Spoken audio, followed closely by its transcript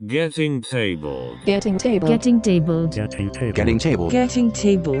Getting tabled. Getting tabled. Getting tabled. Getting tabled. Getting tabled. Getting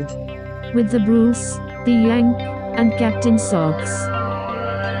tabled. With the Bruce, the Yank, and Captain Socks.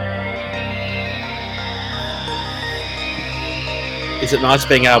 Is it nice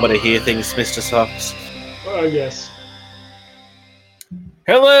being able to hear things, Mr. Socks? Yes.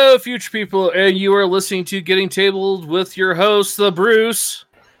 Hello, future people, and you are listening to Getting Tabled with your host, the Bruce.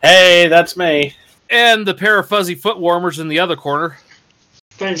 Hey, that's me. And the pair of fuzzy foot warmers in the other corner.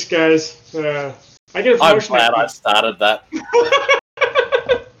 Thanks, guys. I get a I'm promotion glad I next started that.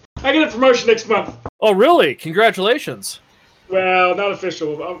 month. I get a promotion next month. Oh, really? Congratulations. Well, not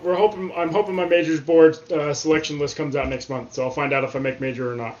official. I'm hoping my majors board selection list comes out next month, so I'll find out if I make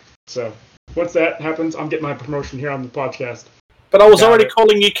major or not. So once that happens, I'm getting my promotion here on the podcast. But I was already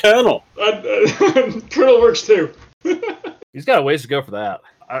calling you Colonel. Colonel works too. He's got a ways to go for that.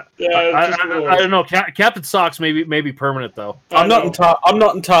 I don't know. Captain Socks may be permanent though. I'm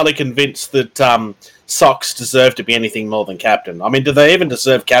not entirely convinced that socks deserve to be anything more than captain. I mean, do they even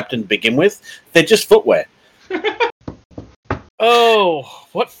deserve captain to begin with? They're just footwear. Oh,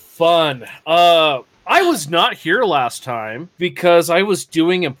 what fun! I was not here last time because I was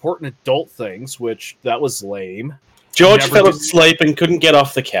doing important adult things, which that was lame. George fell asleep and couldn't get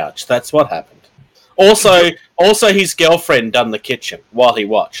off the couch. That's what happened. Also, his girlfriend done the kitchen while he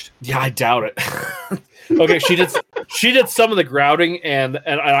watched. Yeah, I doubt it. Okay, she did some of the grouting, and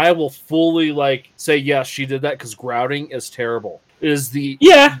I will fully say yes, she did that because grouting is terrible. It is the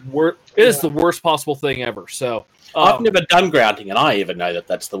the worst possible thing ever. So I've never done grouting, and I even know that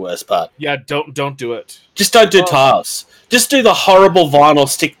that's the worst part. Yeah, don't do it. Just don't do tiles. Just do the horrible vinyl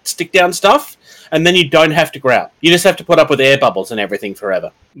stick down stuff, and then you don't have to grout. You just have to put up with air bubbles and everything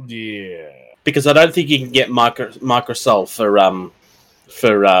forever. Yeah. Because I don't think you can get Microsol for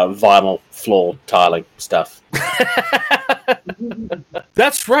vinyl floor tiling stuff.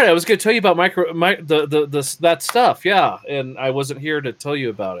 That's right. I was going to tell you about that stuff. Yeah, and I wasn't here to tell you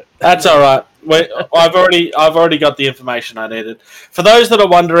about it. That's all right. I've already got the information I needed. For those that are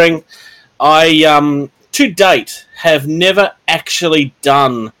wondering, I to date have never actually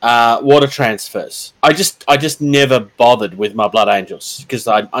done water transfers. I just never bothered with my Blood Angels because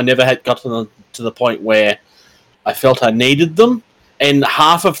I never had gotten to the point where I felt I needed them. And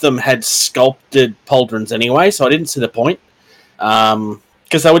half of them had sculpted pauldrons anyway, so I didn't see the point.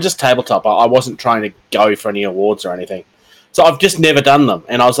 Because they were just tabletop. I wasn't trying to go for any awards or anything. So I've just never done them.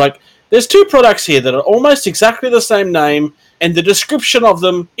 And I was like, there's two products here that are almost exactly the same name, and the description of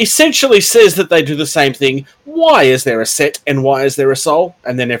them essentially says that they do the same thing. Why is there a set and why is there a sol?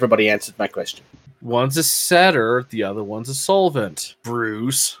 And then everybody answered my question. One's a setter, the other one's a solvent.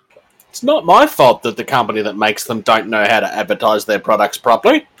 Bruce. It's not my fault that the company that makes them don't know how to advertise their products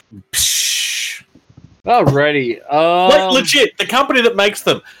properly. Psh. Alrighty. Wait, legit, the company that makes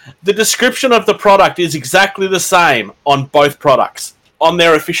them, the description of the product is exactly the same on both products, on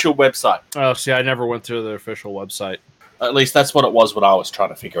their official website. Oh, see, I never went through their official website. At least that's what it was when I was trying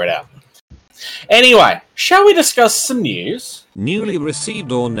to figure it out. Anyway, shall we discuss some news? Newly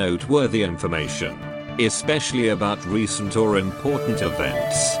received or noteworthy information, especially about recent or important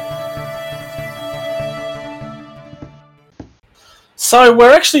events. So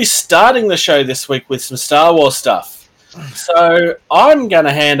we're actually starting the show this week with some Star Wars stuff. So I'm going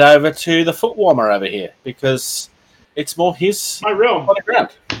to hand over to the foot warmer over here because it's more my realm. Ground.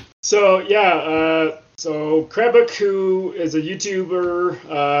 So yeah, so Krabbook, who is a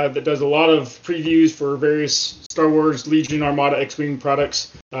YouTuber that does a lot of previews for various Star Wars, Legion, Armada, X-Wing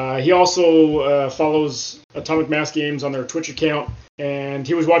products. He also follows Atomic Mass Games on their Twitch account, and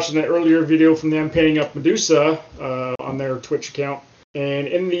he was watching an earlier video from them painting up Medusa on their Twitch account. And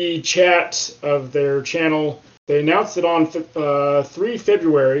in the chat of their channel, they announced that on 3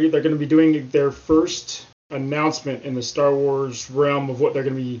 February, they're going to be doing their first announcement in the Star Wars realm of what they're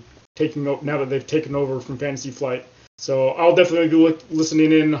going to be taking up now that they've taken over from Fantasy Flight. So I'll definitely be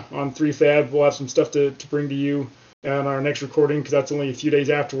listening in on 3 Feb. We'll have some stuff to bring to you on our next recording because that's only a few days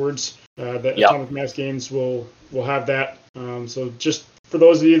afterwards that Atomic Mass Games will have that. So just for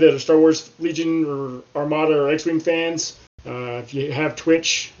those of you that are Star Wars Legion or Armada or X-Wing fans, if you have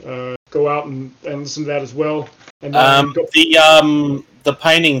Twitch, go out and listen to that as well. And the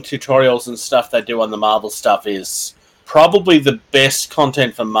painting tutorials and stuff they do on the Marvel stuff is probably the best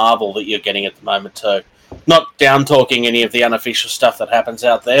content for Marvel that you're getting at the moment too. Not down talking any of the unofficial stuff that happens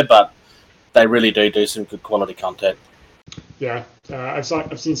out there, but they really do some good quality content. Yeah, I've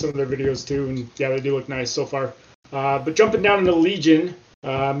seen some of their videos too, and yeah, they do look nice so far. But jumping down into Legion,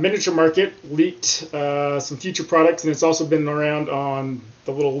 Miniature Market leaked some future products, and it's also been around on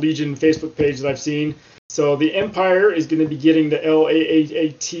the little Legion Facebook page that I've seen. So the Empire is going to be getting the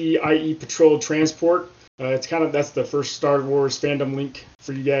LAAT-IE Patrol Transport. That's the first Star Wars fandom link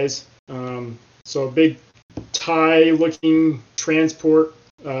for you guys. So a big TIE-looking transport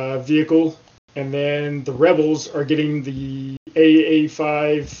vehicle. And then the Rebels are getting the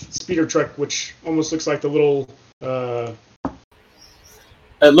AA5 speeder truck, which almost looks like the little... It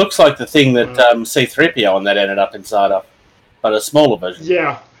looks like the thing that C-3PO and that ended up inside of, but a smaller version.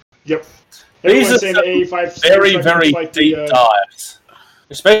 Yeah. Yep. These are saying some the AA5 very, very like deep dives.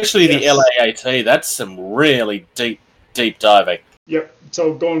 Especially the Yes. LAAT. That's some really deep diving. Yep.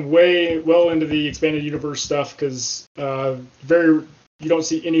 So going well into the expanded universe stuff, because you don't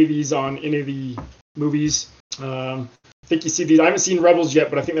see any of these on any of the movies. I think you see these. I haven't seen Rebels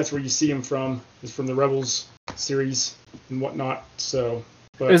yet, but I think that's where you see them from. Is from the Rebels series and whatnot. So,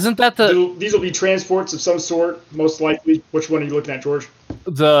 but Isn't that these will be transports of some sort, most likely. Which one are you looking at, George?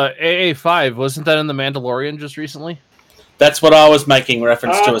 the AA5? Wasn't that in the Mandalorian just recently? That's what I was making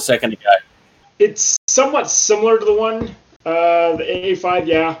reference to a second ago. It's somewhat similar to the one, the AA5,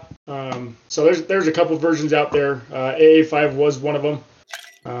 yeah. So there's a couple versions out there. AA5 was one of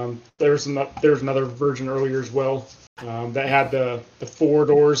them. There was another version earlier as well that had the 4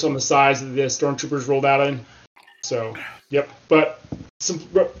 doors on the sides that the stormtroopers rolled out in. So, yep. But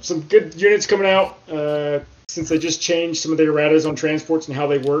some good units coming out since they just changed some of the erratas on transports and how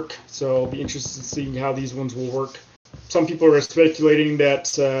they work. So I'll be interested in seeing how these ones will work. Some people are speculating that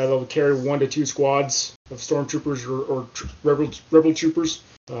they'll carry 1 to 2 squads of stormtroopers or rebel troopers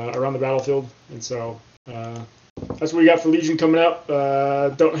around the battlefield, and so that's what we got for Legion coming up.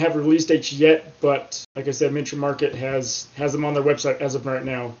 Don't have release dates yet, but like I said, Miniature Market has them on their website as of right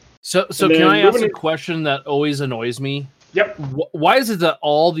now. So can I ask a question that always annoys me? Yep. Why is it that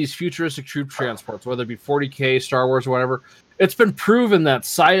all these futuristic troop transports, whether it be 40K, Star Wars, or whatever, it's been proven that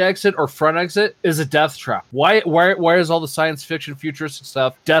side exit or front exit is a death trap? Why is all the science fiction futuristic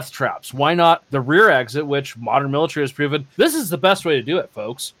stuff death traps? Why not the rear exit, which modern military has proven this is the best way to do it,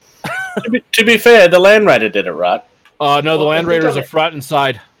 folks? To be fair, the Land Raider did it right. No, the Land Raider is a front and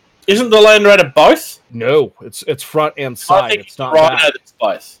side. Isn't the Land Raider both? No, it's front and side. I think It's not Rhino back. that's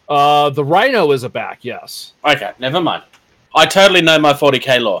both. The Rhino is a back, yes. Okay, never mind. I totally know my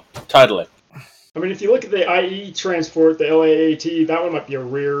 40K lore. Totally. I mean, if you look at the IE transport, the LAAT, that one might be a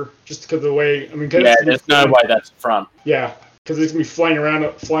rear, just because of the way. I mean, Yeah, there's no way that's front. Yeah, because it's gonna be flying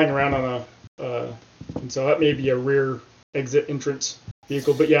around on a, and so that may be a rear exit entrance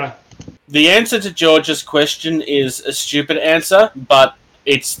vehicle. But yeah, The answer to George's question is a stupid answer, but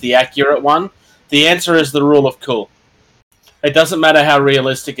it's the accurate one. The answer is the rule of cool. It doesn't matter how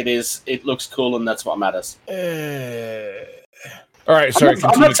realistic it is; it looks cool, and that's what matters. All right, sorry.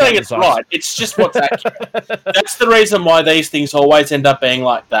 I'm not saying it's right. It's just what's accurate. That's the reason why these things always end up being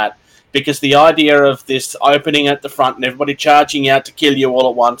like that. Because the idea of this opening at the front and everybody charging out to kill you all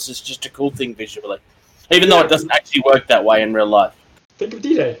at once is just a cool thing visually. Even though it doesn't actually work that way in real life. think of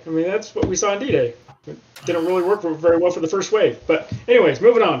D-Day. I mean, that's what we saw on D-Day. It didn't really work very well for the first wave. But anyways,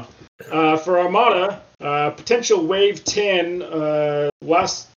 moving on. For Armada, potential Wave 10,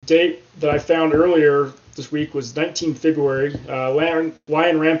 last date that I found earlier this week was 19 February.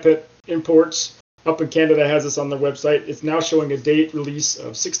 Lion Rampant Imports up in Canada has this on their website. It's now showing a date release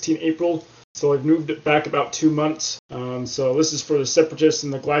of 16 April. So they've moved it back about 2 months. So this is for the Separatists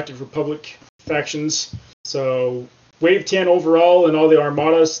and the Galactic Republic factions. So Wave 10 overall and all the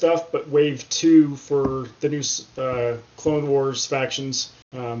Armada stuff, but Wave 2 for the new Clone Wars factions.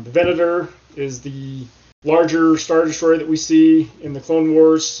 The Venator is the larger Star Destroyer that we see in the Clone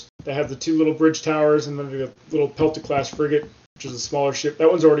Wars that have the 2 little bridge towers and then the little Pelta-class frigate, which is a smaller ship. That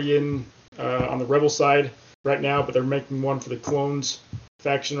one's already in on the Rebel side right now, but they're making one for the Clones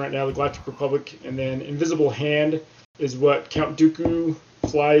faction right now, the Galactic Republic. And then Invisible Hand is what Count Dooku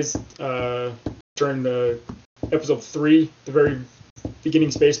flies during the Episode 3, the very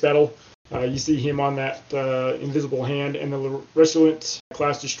beginning space battle. You see him on that Invisible Hand, and the Resolute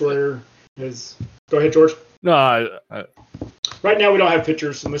class destroyer is... Go ahead, George. No, Right now we don't have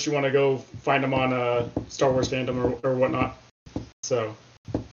pictures unless you want to go find them on Star Wars Fandom or whatnot. So,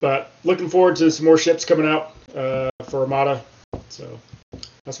 but looking forward to some more ships coming out for Armada. So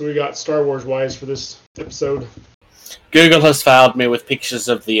that's what we got Star Wars wise for this episode. Google has failed me with pictures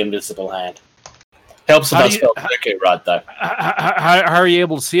of the Invisible Hand. Helps if I spell Dooku right, though. how are you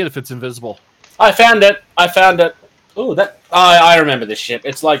able to see it if it's invisible? I found it. Oh, I remember this ship.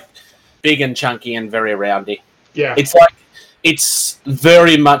 It's like big and chunky and very roundy. Yeah. It's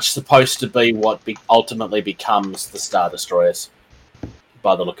very much supposed to be what ultimately becomes the Star Destroyers,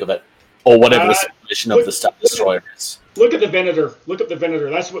 by the look of it. or whatever the situation of the Star Destroyer is. Look at the Venator. Look at the Venator.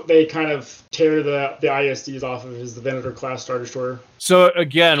 That's what they kind of tear the ISDs off of, is the Venator class Star Destroyer. So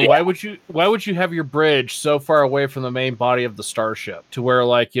again, why would you have your bridge so far away from the main body of the starship to where,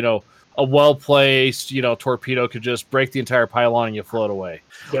 like, you know, a well-placed, you know, torpedo could just break the entire pylon and you float away?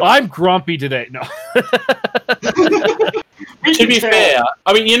 Yep. I'm grumpy today. No. To be fair,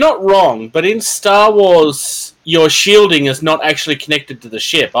 I mean, you're not wrong, but in Star Wars, your shielding is not actually connected to the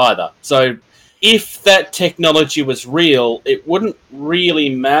ship either. So if that technology was real, it wouldn't really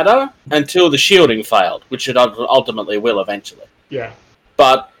matter until the shielding failed, which it ultimately will eventually. Yeah.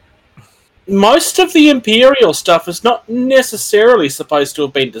 But most of the Imperial stuff is not necessarily supposed to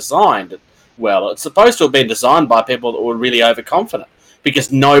have been designed well. It's supposed to have been designed by people that were really overconfident,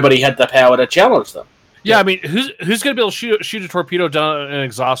 because nobody had the power to challenge them. Yeah, I mean, who's going to be able to shoot a torpedo down an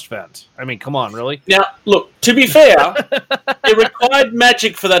exhaust vent? I mean, come on, really? Now, look, to be fair, it required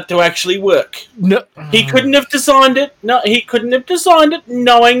magic for that to actually work. No, he couldn't have designed it. No, he couldn't have designed it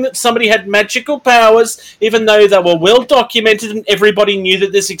knowing that somebody had magical powers, even though they were well documented and everybody knew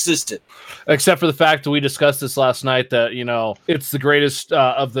that this existed. Except for the fact that we discussed this last night, that, you know, it's the greatest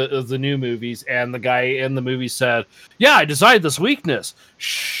of the new movies, and the guy in the movie said, "Yeah, I designed this weakness."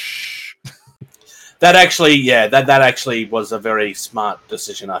 Shh. That actually was a very smart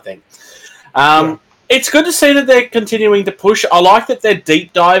decision, I think. It's good to see that they're continuing to push. I like that they're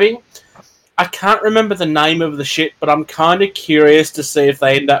deep diving. I can't remember the name of the ship, but I'm kind of curious to see if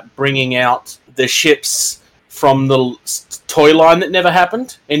they end up bringing out the ships from the toy line that never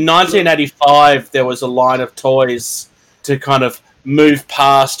happened. In 1985, there was a line of toys to kind of move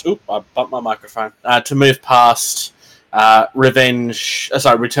past... Oop, I bumped my microphone. To move past Return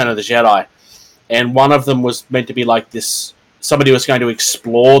of the Jedi. And one of them was meant to be like this... Somebody was going to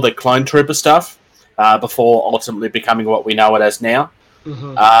explore the Clone Trooper stuff before ultimately becoming what we know it as now.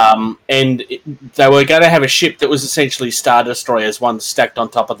 Mm-hmm. They were going to have a ship that was essentially Star Destroyers, one stacked on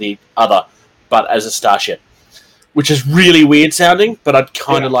top of the other, but as a starship. Which is really weird sounding, but I'd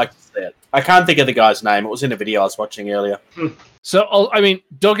kind of like to see it. I can't think of the guy's name. It was in a video I was watching earlier. So, I mean,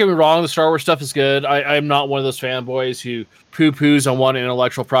 don't get me wrong, the Star Wars stuff is good. I'm not one of those fanboys who poo-poos on one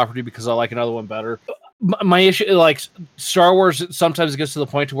intellectual property because I like another one better. My issue, like, Star Wars sometimes gets to the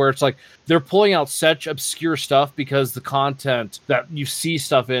point to where it's like they're pulling out such obscure stuff because the content that you see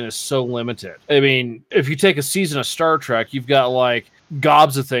stuff in is so limited. I mean, if you take a season of Star Trek, you've got, like,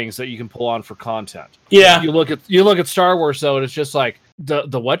 gobs of things that you can pull on for content. Yeah. You look at Star Wars, though, and it's just like,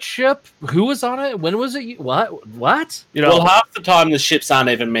 the what ship? Who was on it? When was it? What? You know, well, half the time the ships aren't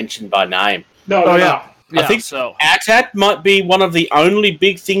even mentioned by name. No, I think so. AT-AT might be one of the only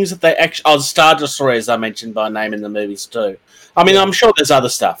big things that they actually... Oh, Star Destroyers are mentioned by name in the movies too. I mean, I'm sure there's other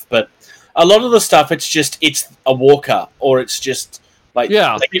stuff, but a lot of the stuff, it's a walker, or it's just like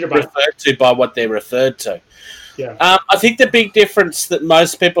referred to by what they're referred to. Yeah. I think the big difference that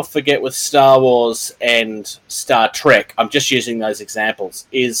most people forget with Star Wars and Star Trek, I'm just using those examples,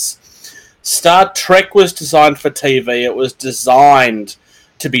 is Star Trek was designed for TV. It was designed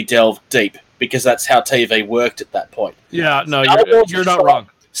to be delved deep, because that's how TV worked at that point. Yeah, no, you're not wrong.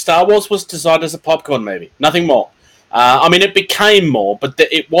 Star Wars was designed as a popcorn movie, nothing more. I mean, it became more, but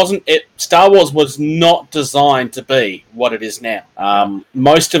Star Wars was not designed to be what it is now.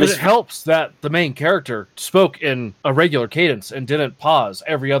 It helps that the main character spoke in a regular cadence and didn't pause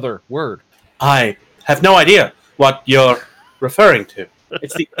every other word. I have no idea what you're referring to.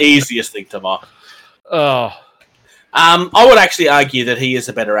 It's the easiest thing to mock. Oh. I would actually argue that he is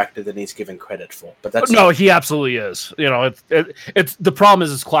a better actor than he's given credit for, but that's he absolutely is. You know, it's the problem is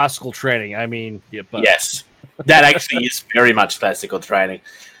his classical training. I mean, yes, that actually is very much classical training.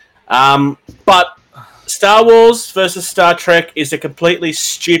 But Star Wars versus Star Trek is a completely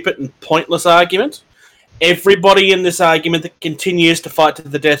stupid and pointless argument. Everybody in this argument that continues to fight to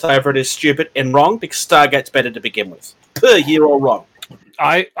the death over it is stupid and wrong, because Stargate's better to begin with. You're all wrong.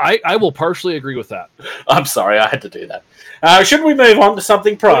 I will partially agree with that. I'm sorry, I had to do that. Should we move on to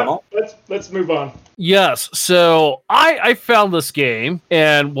something primal? Yeah, let's move on. Yes, so I found this game,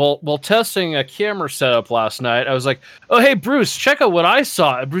 and while testing a camera setup last night, I was like, "Oh, hey, Bruce, check out what I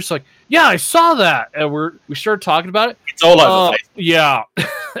saw." And Bruce was like, "Yeah, I saw that," and we started talking about it. It's all over Facebook. Yeah.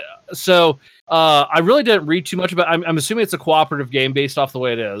 So I really didn't read too much about it. I'm assuming it's a cooperative game based off the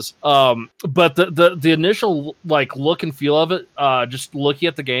way it is. But the initial look and feel of it, just looking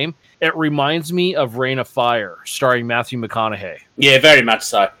at the game, it reminds me of Reign of Fire, starring Matthew McConaughey. Yeah, very much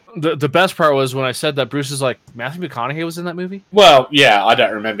so. The best part was when I said that, Bruce is like, Matthew McConaughey was in that movie? Well, yeah, I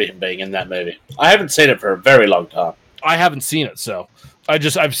don't remember him being in that movie. I haven't seen it for a very long time. I haven't seen it, so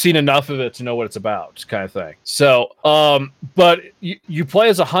I've seen enough of it to know what it's about, kind of thing. So, but you play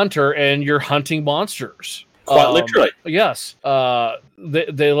as a hunter and you're hunting monsters. Quite literally. Yes.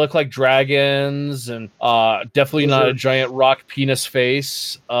 They look like dragons, and definitely not a giant rock penis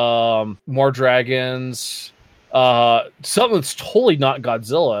face. More dragons. Something that's totally not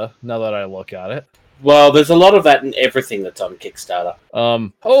Godzilla, now that I look at it. Well, there's a lot of that in everything that's on Kickstarter.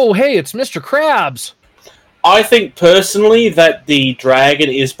 Oh, hey, it's Mr. Krabs. I think personally that the dragon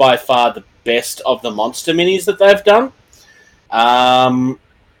is by far the best of the monster minis that they've done.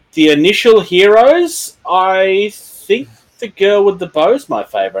 The initial heroes, I think the girl with the bow is my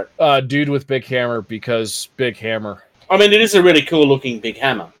favorite. Dude with big hammer, because big hammer. I mean, it is a really cool looking big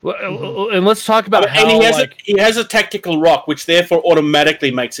hammer. And let's talk about how... And he has a tactical rock, which therefore automatically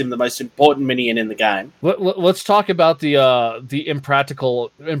makes him the most important minion in the game. Let's talk about the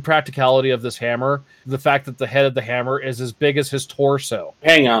impracticality of this hammer. The fact that the head of the hammer is as big as his torso.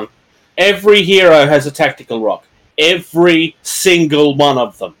 Hang on. Every hero has a tactical rock. Every single one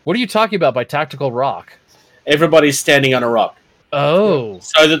of them. What are you talking about by tactical rock? Everybody's standing on a rock. Oh.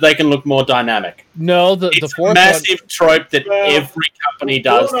 So that they can look more dynamic. No, the fourth massive trope that every company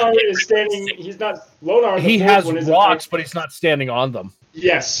does. Lonar is standing. He's not. Lonar. He has rocks, but he's not standing on them.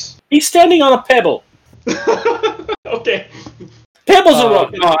 Yes. He's standing on a pebble. Okay. Pebble's a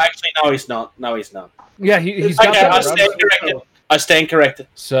rock. No, actually, no, he's not. No, he's not. Yeah, he's got that. I stand corrected.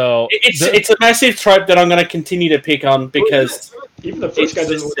 So it's a massive trope that I'm going to continue to pick on because even the first guy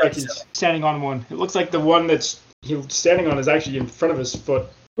doesn't look like he's standing on one. It looks like the one that's he's standing on is actually in front of his foot.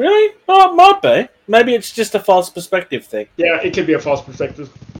 Really? Oh, it might be. Maybe it's just a false perspective thing. Yeah, it could be a false perspective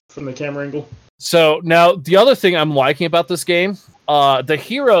from the camera angle. So now the other thing I'm liking about this game, the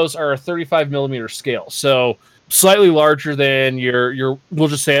heroes are a 35mm scale. So slightly larger than your we'll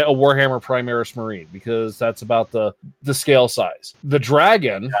just say a Warhammer Primaris Marine, because that's about the scale size. The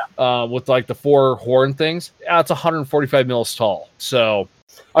dragon, with like the 4 horn things, it's 145 mils tall. So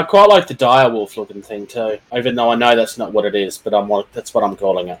I quite like the direwolf looking thing too, even though I know that's not what it is, but that's what I'm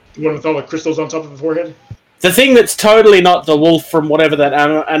calling it. The one with all the crystals on top of the forehead? The thing that's totally not the wolf from whatever that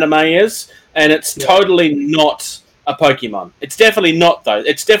anime is, and it's totally not a Pokemon. It's definitely not, though.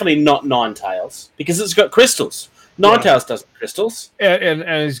 It's definitely not Ninetales, because it's got crystals. Ninetales doesn't have crystals.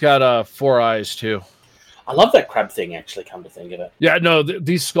 And he's got 4 eyes, too. I love that crab thing, actually, come to think of it. Yeah, no,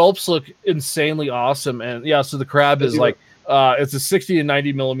 these sculpts look insanely awesome. And yeah, so the crab is like, it's a 60 to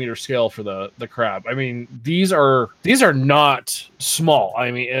 90mm scale for the crab. I mean, these are not small.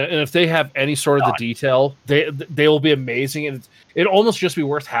 I mean, and if they have any sort of the detail, they will be amazing. And it almost just be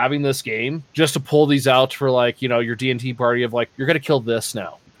worth having this game just to pull these out for, like, you know, your D&T party of like, you're going to kill this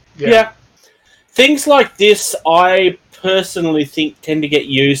now. Yeah. Things like this, I personally think tend to get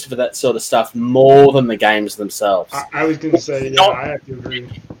used for that sort of stuff more than the games themselves. I was going to say, I have to agree.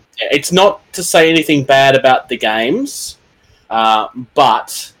 It's not to say anything bad about the games,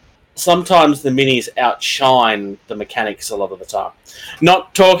 but sometimes the minis outshine the mechanics a lot of the time.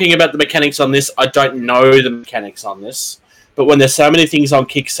 Not talking about the mechanics on this, I don't know the mechanics on this, but when there's so many things on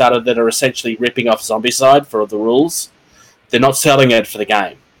Kickstarter that are essentially ripping off Zombicide for the rules, they're not selling it for the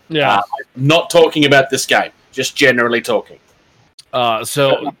game. Yeah. Not talking about this game, just generally talking.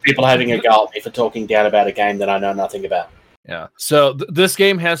 So people having a go at me for talking down about a game that I know nothing about. Yeah. So this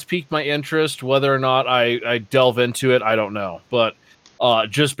game has piqued my interest. Whether or not I delve into it, I don't know. But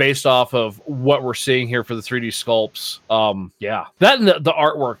just based off of what we're seeing here for the 3D sculpts, yeah. That and the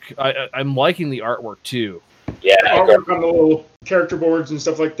artwork, I'm liking the artwork too. Yeah. The artwork on the little character boards and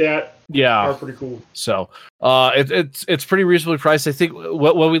stuff like that. Yeah, are pretty cool. So it's pretty reasonably priced. I think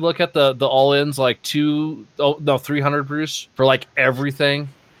when we look at the all-ins, like 300, Bruce, for like everything.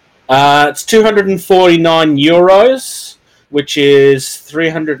 It's 249 euros, which is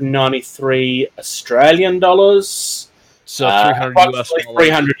 393 Australian dollars. So 300 US dollars.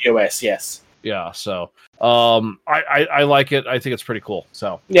 300 US, yes. Yeah. So I like it. I think it's pretty cool.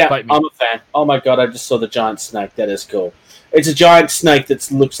 So yeah, I'm a fan. Oh my god, I just saw the giant snake. That is cool. It's a giant snake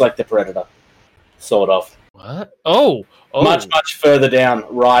that looks like the Predator, sort of. What? Oh. Much further down,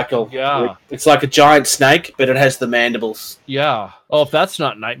 Reichel. Yeah. It's like a giant snake, but it has the mandibles. Yeah. Oh, if that's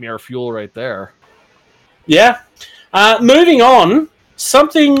not nightmare fuel right there. Yeah. Moving on,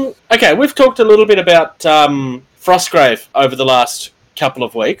 Okay, we've talked a little bit about Frostgrave over the last couple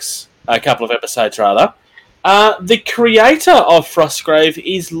of weeks. A couple of episodes, rather. The creator of Frostgrave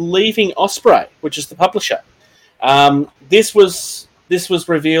is leaving Osprey, which is the publisher. This was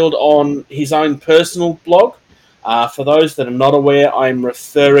revealed on his own personal blog. For those that are not aware, I'm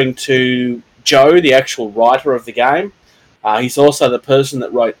referring to Joe, the actual writer of the game. He's also the person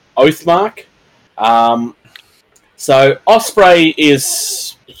that wrote Oathmark. So Osprey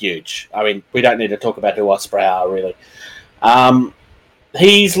is huge. I mean, we don't need to talk about who Osprey are, really.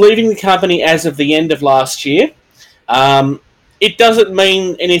 He's leaving the company as of the end of last year. It doesn't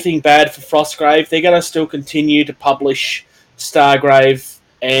mean anything bad for Frostgrave. They're going to still continue to publish Stargrave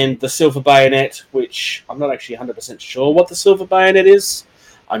and the Silver Bayonet, which I'm not actually 100% sure what the Silver Bayonet is.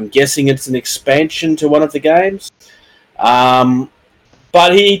 I'm guessing it's an expansion to one of the games.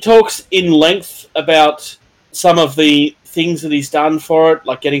 But he talks in length about some of the things that he's done for it,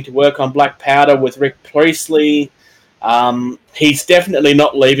 like getting to work on Black Powder with Rick Priestley. He's definitely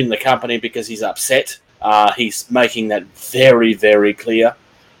not leaving the company because he's upset. He's making that very, very clear.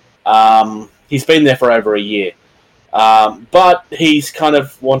 He's been there for over a year. But he's kind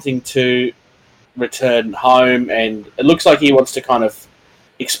of wanting to return home, and it looks like he wants to kind of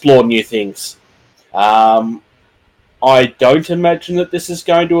explore new things. I don't imagine that this is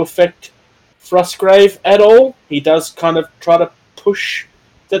going to affect Frostgrave at all. He does kind of try to push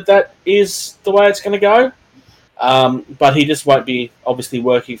that is the way it's going to go. But he just won't be obviously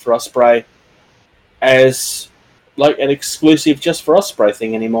working for Osprey as like an exclusive just for Osprey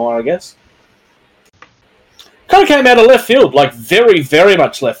thing anymore, I guess. Kind of came out of left field, like very, very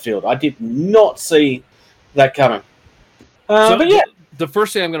much left field. I did not see that coming. But yeah. The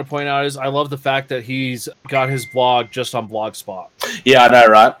first thing I'm going to point out is I love the fact that he's got his blog just on Blogspot. Yeah, I know,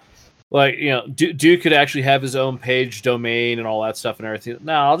 right? Like, you know, Duke could actually have his own page, domain, and all that stuff and everything.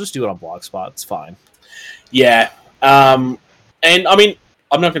 No, I'll just do it on Blogspot. It's fine. Yeah. And, I mean,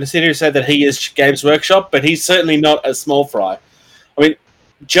 I'm not going to sit here and say that he is Games Workshop, but he's certainly not a small fry. I mean,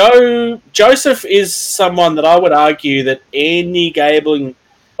 Joseph is someone that I would argue that any gambling...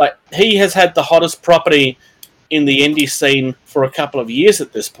 Like, he has had the hottest property in the indie scene for a couple of years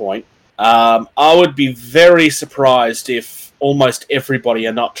at this point. I would be very surprised if almost everybody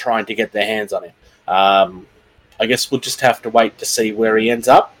are not trying to get their hands on him. I guess we'll just have to wait to see where he ends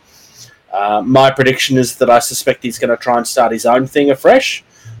up. My prediction is that I suspect he's going to try and start his own thing afresh,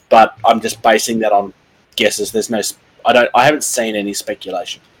 but I'm just basing that on guesses. There's no, I haven't seen any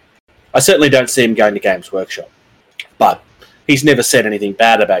speculation. I certainly don't see him going to Games Workshop, but he's never said anything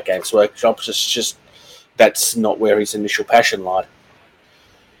bad about Games Workshop. It's just that's not where his initial passion lied.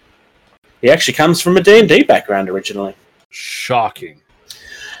 He actually comes from a D&D background originally. Shocking.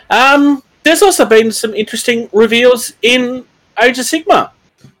 There's also been some interesting reveals in Age of Sigmar.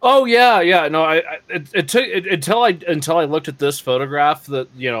 Oh yeah. No, it took until I looked at this photograph that,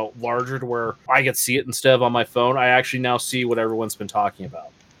 you know, larger to where I could see it instead of on my phone. I actually now see what everyone's been talking about.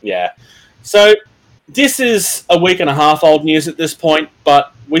 Yeah. So this is a week and a half old news at this point,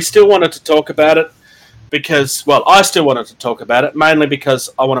 but we still wanted to talk about it because, well, I still wanted to talk about it mainly because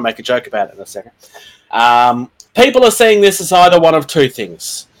I want to make a joke about it in a second. People are saying this is either one of two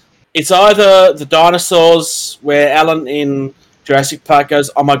things. It's either the dinosaurs where Alan in Jurassic Park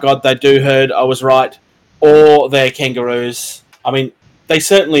goes, oh my god, they do herd, I was right, or they're kangaroos. I mean, they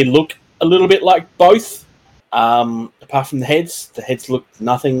certainly look a little bit like both, apart from the heads. The heads look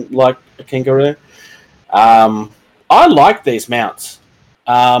nothing like a kangaroo. I like these mounts.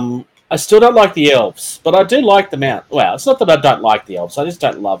 I still don't like the elves, but I do like the mount. Well, it's not that I don't like the elves, I just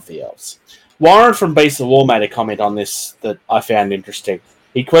don't love the elves. Warren from Beast of War made a comment on this that I found interesting.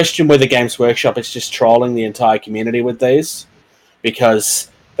 He questioned whether Games Workshop is just trolling the entire community with these,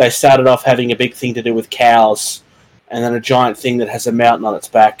 because they started off having a big thing to do with cows, and then a giant thing that has a mountain on its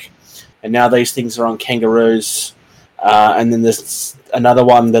back, and now these things are on kangaroos, and then there's another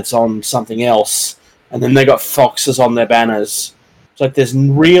one that's on something else, and then they got foxes on their banners. It's like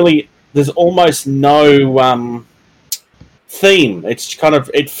there's almost no theme. It's kind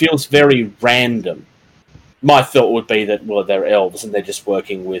of, it feels very random. My thought would be that, well, they're elves and they're just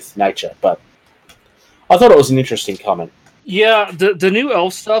working with nature, but I thought it was an interesting comment. Yeah, the new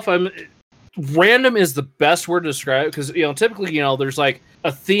elf stuff, random is the best word to describe it, because, you know, typically, you know, there's like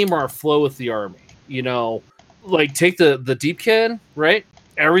a theme or a flow with the army. You know, like take the Deepkin, right?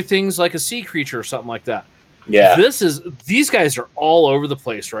 Everything's like a sea creature or something like that. Yeah. These guys are all over the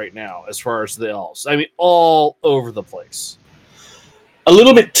place right now as far as the elves. I mean, all over the place. A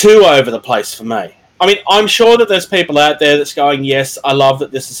little bit too over the place for me. I mean, I'm sure that there's people out there that's going, yes, I love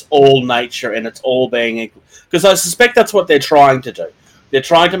that this is all nature and it's all being equal. Because I suspect that's what they're trying to do. They're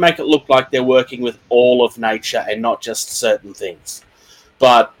trying to make it look like they're working with all of nature and not just certain things.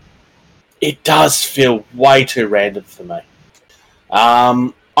 But it does feel way too random for me.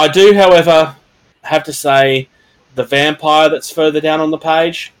 I do, however, have to say the vampire that's further down on the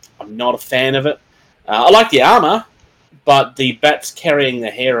page, I'm not a fan of it. I like the armor, but the bats carrying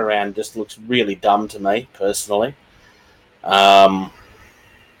their hair around just looks really dumb to me, personally.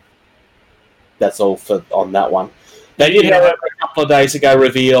 That's all on that one. They did, however, a couple of days ago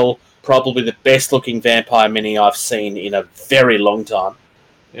reveal probably the best-looking vampire mini I've seen in a very long time.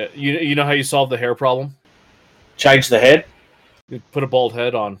 Yeah, you know how you solve the hair problem? Change the head? You put a bald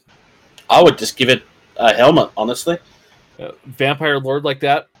head on. I would just give it a helmet, honestly. Vampire Lord like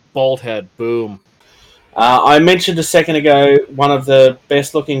that, bald head, boom. I mentioned a second ago one of the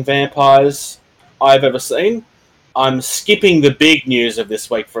best-looking vampires I've ever seen. I'm skipping the big news of this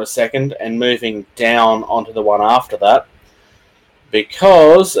week for a second and moving down onto the one after that.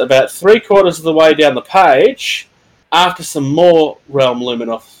 Because about 3/4 of the way down the page, after some more Realm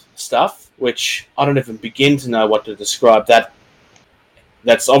Luminoth stuff, which I don't even begin to know what to describe,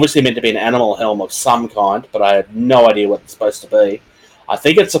 that's obviously meant to be an animal helm of some kind, but I have no idea what it's supposed to be. I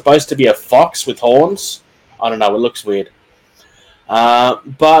think it's supposed to be a fox with horns. I don't know, it looks weird.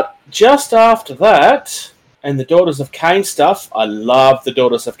 But just after that, and the Daughters of Cain stuff, I love the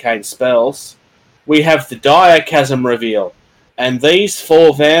Daughters of Cain spells, we have the Diachasm reveal. And these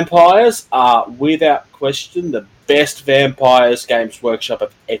 4 vampires are, without question, the best vampires Games Workshop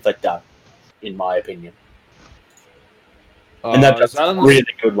have ever done, in my opinion. And that's really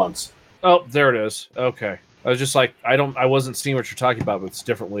good ones. Oh, there it is. Okay. I was just like, I wasn't seeing what you're talking about, but it's a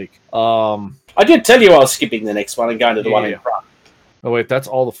different leak. I did tell you I was skipping the next one and going to the one in front. Oh, wait, that's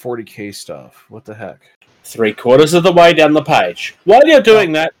all the 40k stuff. What the heck? 3/4 of the way down the page. While you're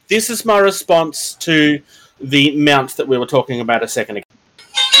doing that, this is my response to the mount that we were talking about a second ago.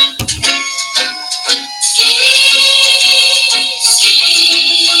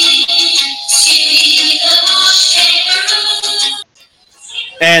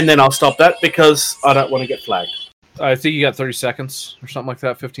 And then I'll stop that because I don't want to get flagged. I think you got 30 seconds or something like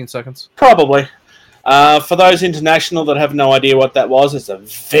that, 15 seconds. Probably. For those international that have no idea what that was, it's a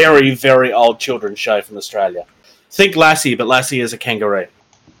very, very old children's show from Australia. Think Lassie, but Lassie is a kangaroo.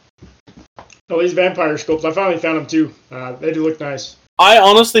 Oh, these vampire sculpts, I finally found them too. They do look nice. I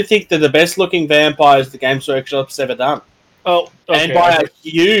honestly think they're the best looking vampires the Games Workshop's ever done. Oh, okay. And by a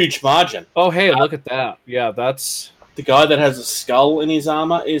huge margin. Oh, hey, look at that. Yeah, that's... The guy that has a skull in his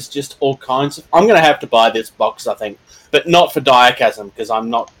armor is just all kinds of... I'm going to have to buy this box, I think. But not for Diachasm, because I'm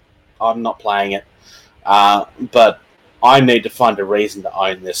not playing it. But I need to find a reason to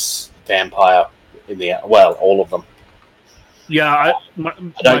own this vampire in the... Well, all of them. Yeah,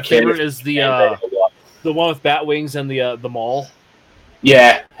 my favorite is the one with bat wings and the mall.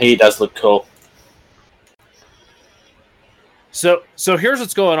 Yeah, he does look cool. So here's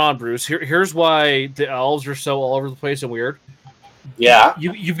what's going on, Bruce. Here's why the elves are so all over the place and weird. Yeah.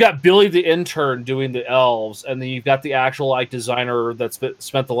 You've got Billy the intern doing the elves, and then you've got the actual designer that's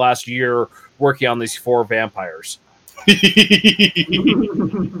spent the last year working on these 4 vampires.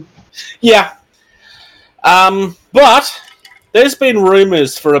 Yeah. But there's been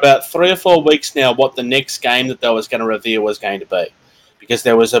rumors for about 3 or 4 weeks now what the next game that they was going to reveal was going to be. Because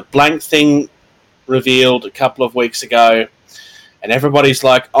there was a blank thing revealed a couple of weeks ago, and everybody's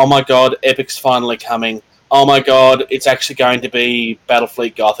like, oh my god, Epic's finally coming. Oh my god, it's actually going to be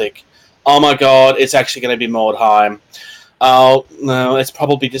Battlefleet Gothic. Oh my god, it's actually going to be Mordheim. Oh, no, it's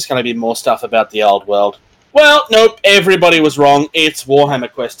probably just going to be more stuff about the old world. Well, nope, everybody was wrong. It's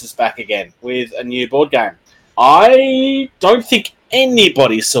Warhammer Quest is back again with a new board game. I don't think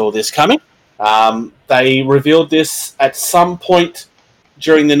anybody saw this coming. They revealed this at some point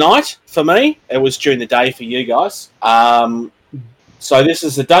during the night for me. It was during the day for you guys. So this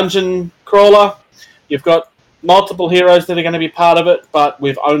is a dungeon crawler. You've got multiple heroes that are going to be part of it, but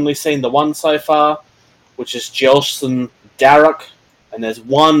we've only seen the one so far, which is Jelson Darroch. And there's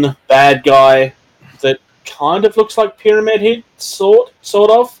one bad guy that kind of looks like Pyramid Head, sort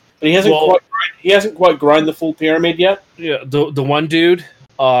of. But he hasn't quite grown the full pyramid yet. Yeah, the one dude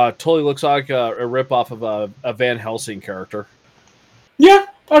totally looks like a ripoff of a Van Helsing character. Yeah,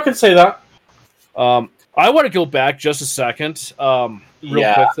 I can see that. I want to go back just a second,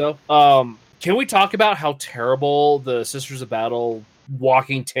 real quick though. Can we talk about how terrible the Sisters of Battle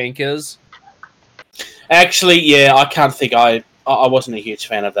walking tank is? Actually, yeah, I can't think I wasn't a huge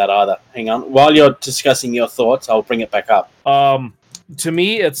fan of that either. Hang on. While you're discussing your thoughts, I'll bring it back up. To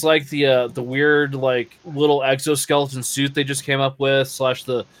me, it's like the weird little exoskeleton suit they just came up with, /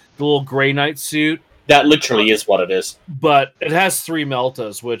 the little Grey Knight suit. That literally is what it is. But it has 3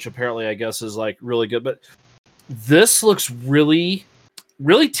 meltas, which apparently I guess is really good. But this looks really,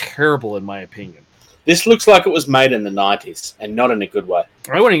 really terrible in my opinion. This looks like it was made in the 90s, and not in a good way.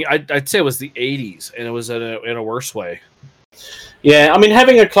 I'd say it was the 80s, and it was in a worse way. Yeah, I mean,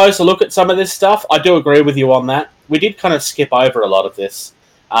 having a closer look at some of this stuff, I do agree with you on that. We did kind of skip over a lot of this.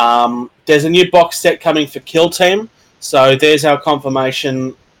 There's a new box set coming for Kill Team, so there's our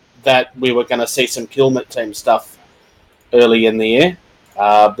confirmation that we were going to see some Kill Team stuff early in the year.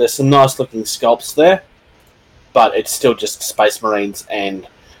 There's some nice looking sculpts there, but it's still just Space Marines and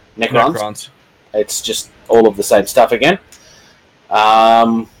Necrons. It's just all of the same stuff again.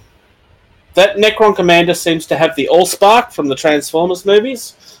 That Necron Commander seems to have the Allspark from the Transformers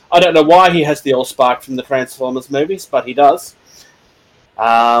movies. I don't know why he has the Allspark from the Transformers movies, but he does.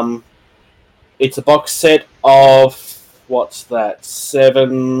 It's a box set of, what's that,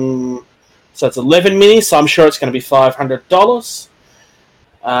 7... So it's 11 minis, so I'm sure it's going to be $500.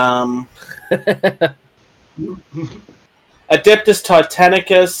 Adeptus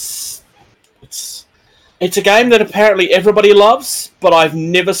Titanicus. It's a game that apparently everybody loves, but I've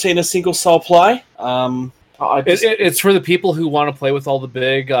never seen a single soul play. It's for the people who want to play with all the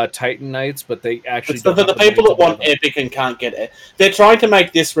big Titan Knights, but they actually it's for the people that want Epic and can't get it. They're trying to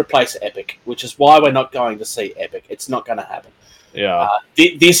make this replace Epic, which is why we're not going to see Epic. It's not going to happen. Yeah.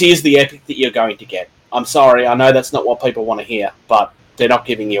 This is the Epic that you're going to get. I'm sorry, I know that's not what people want to hear, but they're not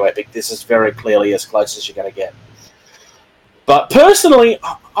giving you Epic. This is very clearly as close as you're going to get. But personally,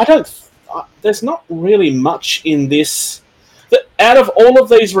 there's not really much in this. Out of all of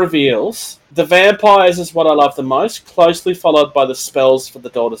these reveals, the vampires is what I love the most, closely followed by the spells for the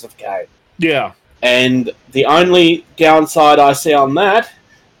Daughters of Cain. Yeah. And the only downside I see on that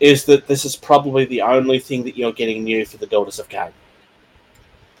is that this is probably the only thing that you're getting new for the Daughters of Cain.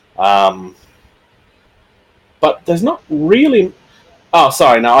 But there's not really... Oh,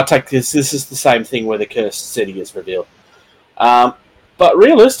 sorry, no, I take this. This is the same thing where the Cursed City is revealed. But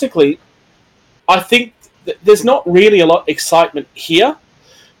realistically, I think there's not really a lot of excitement here,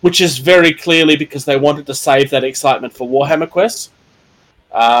 which is very clearly because they wanted to save that excitement for Warhammer Quest.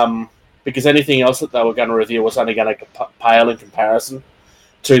 Because anything else that they were going to reveal was only going to pale in comparison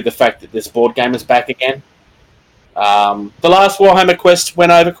to the fact that this board game is back again. The last Warhammer Quest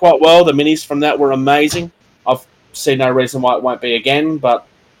went over quite well. The minis from that were amazing. I've seen no reason why it won't be again, but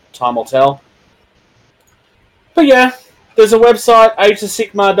time will tell. But yeah, there's a website,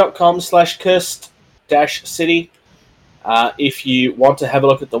 ageofsigmar.com/cursed-city, if you want to have a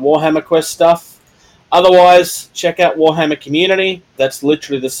look at the Warhammer Quest stuff. Otherwise, check out Warhammer Community. That's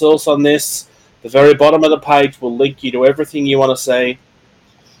literally the source on this. The very bottom of the page will link you to everything you want to see.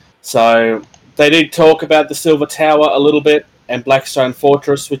 So, they did talk about the Silver Tower a little bit, and Blackstone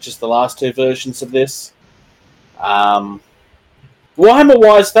Fortress, which is the last two versions of this.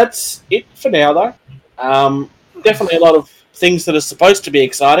 Warhammer-wise, that's it for now, though. Definitely a lot of things that are supposed to be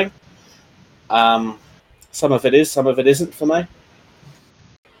exciting. Some of it is, some of it isn't for me.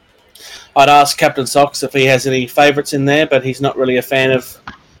 I'd ask Captain Socks if he has any favourites in there, but he's not really a fan of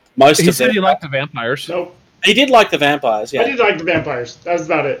most of them. He said he liked the vampires. Nope. He did like the vampires, yeah. I did like the vampires. That's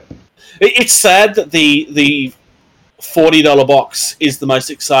about it. It's sad that the $40 box is the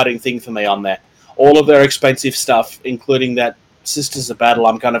most exciting thing for me on there. All of their expensive stuff, including that Sisters of Battle,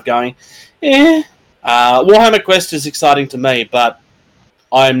 I'm kind of going, eh. Warhammer Quest is exciting to me, but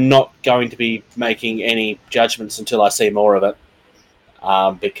I'm not going to be making any judgments until I see more of it.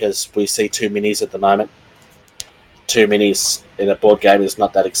 Because we see 2 minis at the moment. 2 minis in a board game is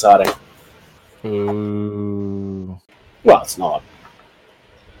not that exciting. Ooh. Well, it's not.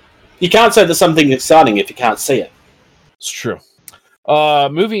 You can't say there's something exciting if you can't see it. It's true.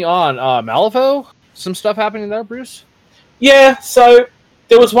 Moving on, Malifaux? Some stuff happening there, Bruce? Yeah, so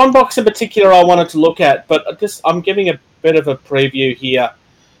there was one box in particular I wanted to look at, but I'm giving a bit of a preview here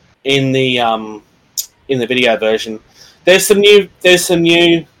in the video version. There's some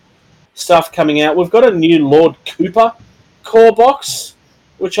new stuff coming out. We've got a new Lord Cooper core box,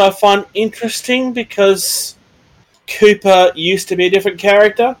 which I find interesting because Cooper used to be a different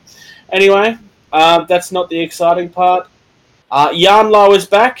character. Anyway, that's not the exciting part. Yarnlow is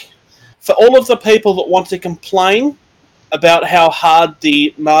back. For all of the people that want to complain about how hard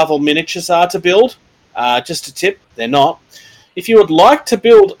the Marvel miniatures are to build, just a tip, they're not. If you would like to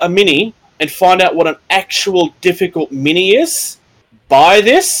build a mini and find out what an actual difficult mini is, buy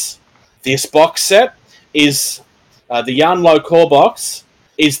this. This box set is the Yarnlow core box.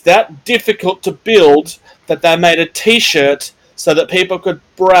 Is that difficult to build that they made a t-shirt so that people could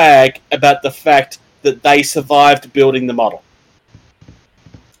brag about the fact that they survived building the model.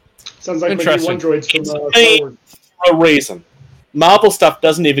 Sounds like maybe one droids from Star Wars. For a reason. Marvel stuff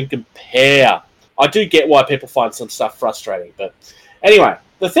doesn't even compare. I do get why people find some stuff frustrating, but anyway,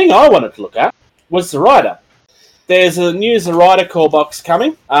 the thing I wanted to look at was Zoraida. There's a new Zoraida core box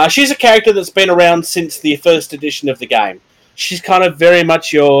coming. She's a character that's been around since the first edition of the game. She's kind of very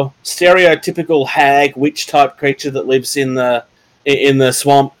much your stereotypical hag, witch type creature that lives in the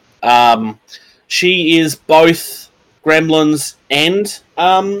swamp. She is both Gremlins and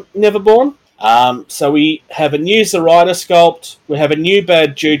Neverborn. So we have a new Zoraida sculpt. We have a new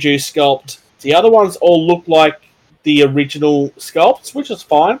Bad Juju sculpt. The other ones all look like the original sculpts, which is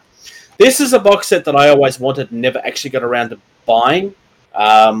fine. This is a box set that I always wanted and never actually got around to buying.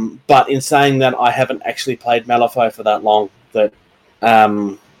 But in saying that, I haven't actually played Malifaux for that long that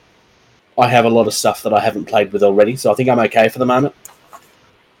I have a lot of stuff that I haven't played with already, so I think I'm okay for the moment.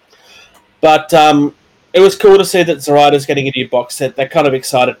 But it was cool to see that Zoraida's getting a new box set. That kind of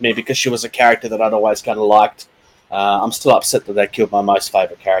excited me because she was a character that I'd always kind of liked. I'm still upset that they killed my most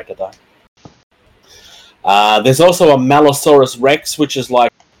favourite character, though. There's also a Malosaurus Rex, which is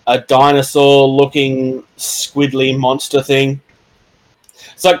like a dinosaur-looking squiddly monster thing.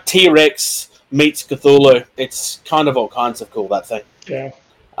 It's like T-Rex meets Cthulhu. It's kind of all kinds of cool, that thing. Yeah.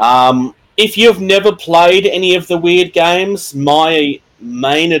 If you've never played any of the weird games, my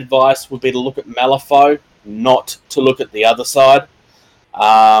main advice would be to look at Malifaux, not to look at the other side.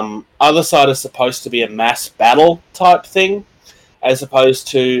 Other side is supposed to be a mass battle type thing, as opposed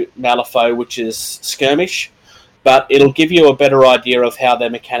to Malifaux, which is skirmish. But it'll give you a better idea of how their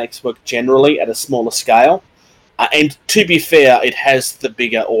mechanics work generally at a smaller scale. And to be fair, it has the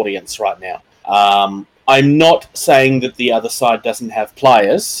bigger audience right now. I'm not saying that the other side doesn't have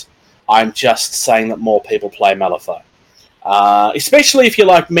players. I'm just saying that more people play Malifaux. Especially if you're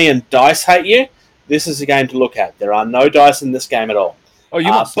like me and dice hate you, this is a game to look at. There are no dice in this game at all. Oh, you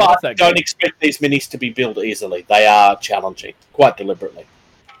must but love that game. Don't expect these minis to be built easily. They are challenging, quite deliberately.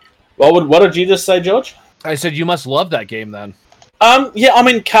 What did you just say, George? I said you must love that game then. Yeah, I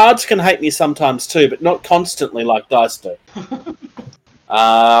mean, cards can hate me sometimes too, but not constantly like dice do.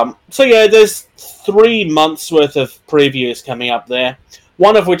 So yeah, there's 3 months worth of previews coming up there.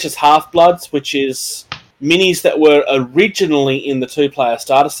 One of which is Half-Bloods, which is minis that were originally in the 2-player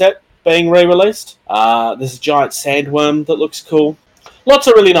starter set being re-released. There's a giant sandworm that looks cool. Lots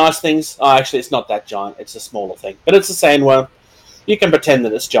of really nice things. Oh, actually, it's not that giant. It's a smaller thing. But it's a sandworm. You can pretend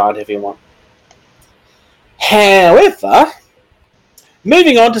that it's giant if you want. However,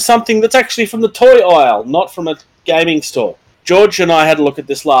 moving on to something that's actually from the toy aisle, not from a gaming store. George and I had a look at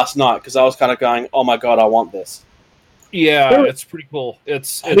this last night because I was kind of going, oh my god, I want this. Yeah, it's pretty cool.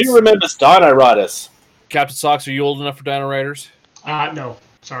 Who remembers Dino Riders? Captain Socks, are you old enough for Dino Riders? No,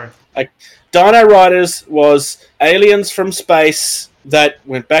 sorry. Dino Riders was aliens from space that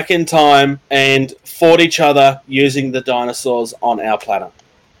went back in time and fought each other using the dinosaurs on our planet.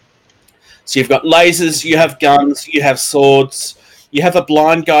 So you've got lasers, you have guns, you have swords, you have a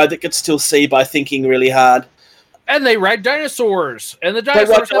blind guy that could still see by thinking really hard. And they ride dinosaurs, and the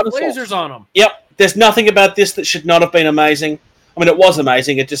dinosaurs have lasers on them. Yep, there's nothing about this that should not have been amazing. I mean, it was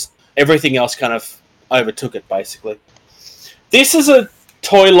amazing, it just, everything else kind of overtook it, basically. This is a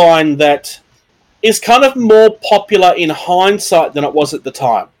toy line that is kind of more popular in hindsight than it was at the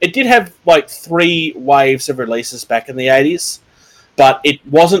time. It did have, like, 3 waves of releases back in the 80s, but it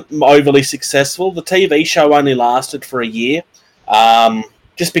wasn't overly successful. The TV show only lasted for a year,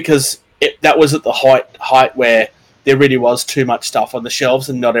 just because that was at the height where there really was too much stuff on the shelves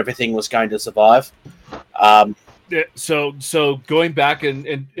and not everything was going to survive. So going back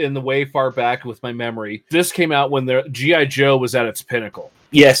in the way far back with my memory, this came out when the G.I. Joe was at its pinnacle.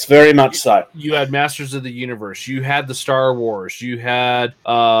 Yes, very much so. You had Masters of the Universe. You had the Star Wars. You had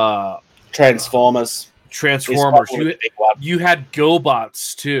Transformers. You had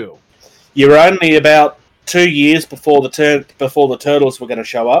GoBots too. You were only about 2 years before the Turtles were going to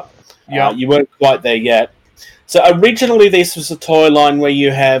show up. Yeah, you weren't quite there yet. So originally, this was a toy line where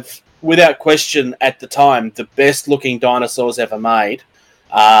you have, without question, at the time, the best-looking dinosaurs ever made,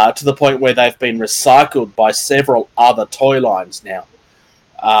 to the point where they've been recycled by several other toy lines now.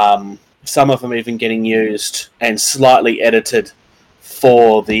 Some of them even getting used and slightly edited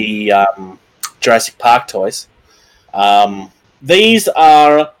for the Jurassic Park toys. These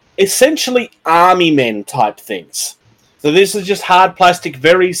are essentially army men type things. So this is just hard plastic,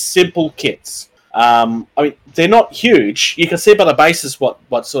 very simple kits. I mean, they're not huge. You can see by the bases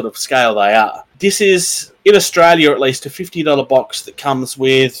what sort of scale they are. This is, in Australia at least, a $50 box that comes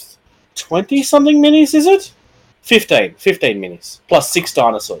with 20-something minis, is it? 15 minis, plus 6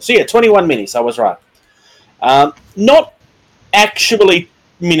 dinosaurs. So yeah, 21 minis, I was right. Not actually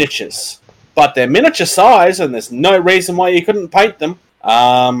miniatures, but they're miniature size, and there's no reason why you couldn't paint them.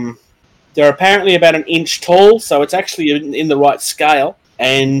 They're apparently about 1 inch tall, so it's actually in the right scale,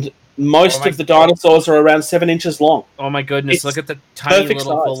 and most of the dinosaurs are around 7 inches long. Oh my goodness, look at the tiny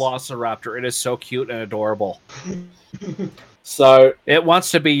little Velociraptor. It is so cute and adorable. So it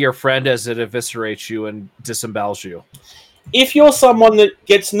wants to be your friend as it eviscerates you and disembowels you. If you're someone that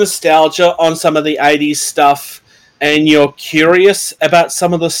gets nostalgia on some of the 80s stuff, and you're curious about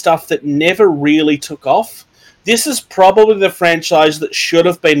some of the stuff that never really took off, this is probably the franchise that should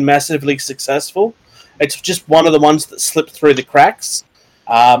have been massively successful. It's just one of the ones that slipped through the cracks.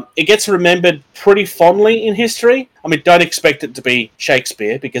 It gets remembered pretty fondly in history. I mean, don't expect it to be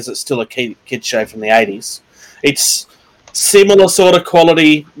Shakespeare because it's still a kid show from the 80s. It's similar sort of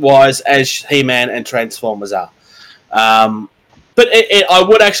quality-wise as He-Man and Transformers are. But I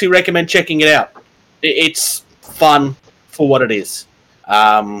would actually recommend checking it out. It's fun for what it is.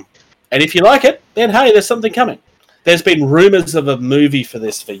 And if you like it, then hey, there's something coming. There's been rumours of a movie for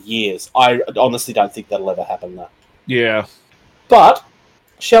this for years. I honestly don't think that'll ever happen, though. Yeah. But,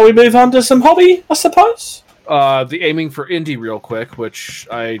 shall we move on to some hobby, I suppose? The aiming for indie real quick, which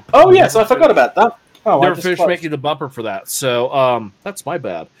I... Oh, yes, I forgot about that. Oh, never finished making the bumper for that, so that's my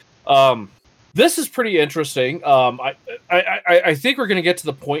bad. This is pretty interesting. I think we're going to get to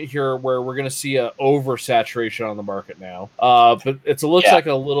the point here where we're going to see a oversaturation on the market now. But it looks like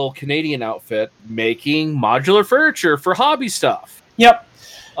a little Canadian outfit making modular furniture for hobby stuff. Yep.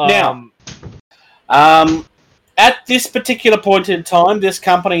 Now, at this particular point in time, this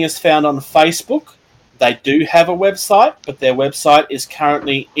company is found on Facebook. They do have a website, but their website is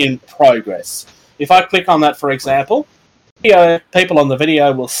currently in progress. If I click on that, for example, people on the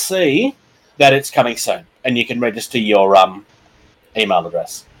video will see that it's coming soon, and you can register your email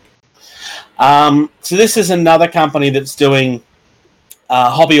address. So this is another company that's doing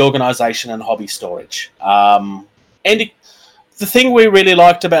hobby organisation and hobby storage. And the thing we really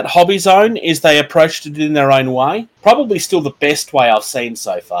liked about Hobby Zone is they approached it in their own way. Probably still the best way I've seen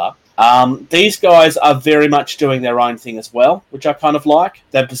so far. These guys are very much doing their own thing as well, which I kind of like.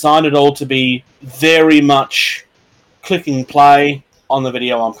 They've designed it all to be very much click and play. On the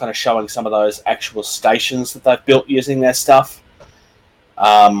video, I'm kind of showing some of those actual stations that they've built using their stuff.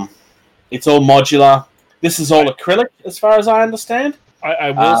 It's all modular. This is all acrylic, as far as I understand.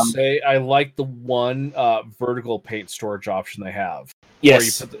 I will say I like the one vertical paint storage option they have.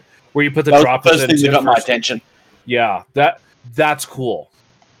 Yes, where you put the droppers in. Those things that got my attention. Yeah, that's cool.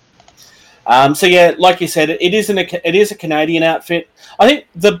 So yeah, like you said, it is a Canadian outfit. I think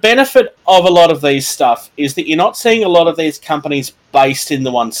the benefit of a lot of these stuff is that you're not seeing a lot of these companies based in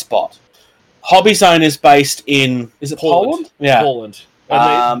the one spot. Hobby Zone is based in Poland? Yeah, Poland.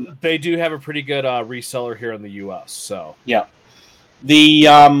 And they do have a pretty good reseller here in the US. So yeah, the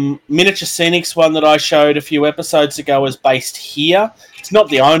Miniature Scenics one that I showed a few episodes ago is based here. It's not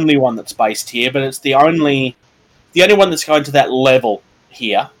the only one that's based here, but it's the only one that's going to that level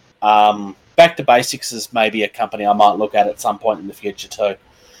here. Back to Basics is maybe a company I might look at some point in the future too.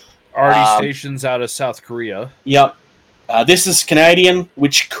 Artie Station's out of South Korea. Yep. This is Canadian,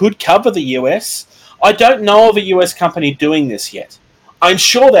 which could cover the US. I don't know of a US company doing this yet. I'm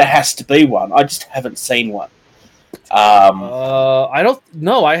sure there has to be one. I just haven't seen one. I don't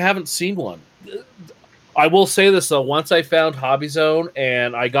know. I haven't seen one. I will say this though. Once I found Hobby Zone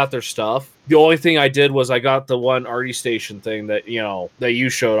and I got their stuff, the only thing I did was I got the one Artie Station thing that that you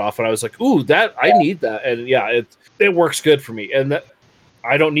showed off, and I was like, "Ooh, I need that." And yeah, it works good for me, and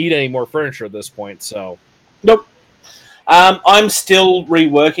I don't need any more furniture at this point. So, nope. I'm still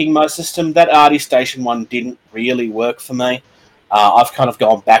reworking my system. That Artie Station one didn't really work for me. I've kind of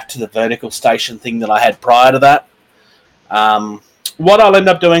gone back to the vertical station thing that I had prior to that. What I'll end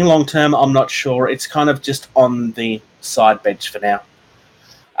up doing long term, I'm not sure. It's kind of just on the side bench for now.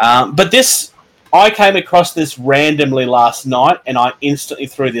 But I came across this randomly last night, and I instantly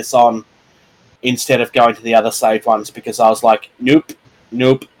threw this on instead of going to the other saved ones because I was like, nope,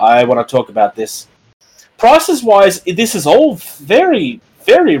 I want to talk about this. Prices wise, this is all very,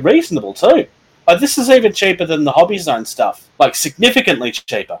 very reasonable too. This is even cheaper than the Hobby Zone stuff, like significantly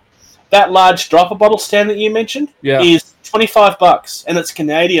cheaper. That large dropper bottle stand that you mentioned is $25, and it's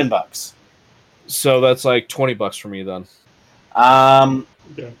Canadian bucks. So that's like $20 for me then.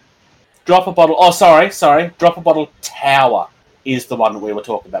 Dropper bottle. Oh, sorry. Dropper bottle tower is the one that we were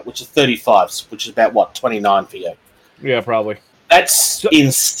talking about, which is 35, which is about what, 29 for you. Yeah, probably. That's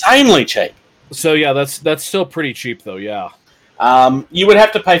insanely cheap. So yeah, that's still pretty cheap though. Yeah. You would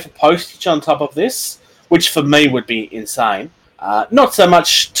have to pay for postage on top of this, which for me would be insane. Not so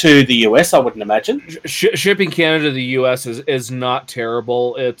much to the US, I wouldn't imagine. Shipping Canada to the US is not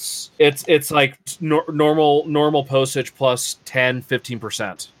terrible. It's like normal postage plus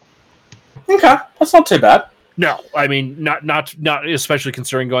 10-15%. Okay, that's not too bad. No, I mean not especially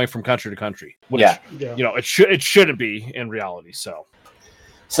considering going from country to country. Which, yeah. It shouldn't be in reality. So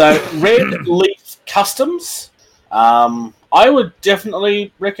Red Leaf Customs. I would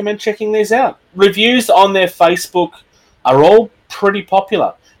definitely recommend checking these out. Reviews on their Facebook are all pretty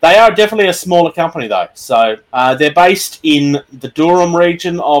popular. They are definitely a smaller company, though. So they're based in the Durham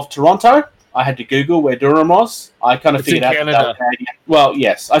region of Toronto. I had to Google where Durham was. I kind of figured out that they were Canadian. Well,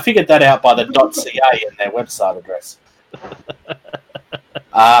 yes, I figured that out by the .ca in their website address.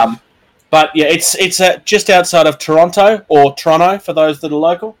 But yeah, it's just outside of Toronto, or Toronto for those that are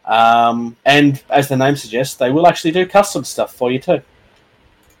local. And as the name suggests, they will actually do custom stuff for you too.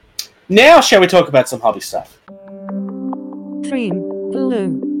 Now, shall we talk about some hobby stuff? Trim,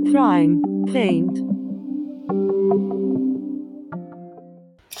 glue, prime, paint.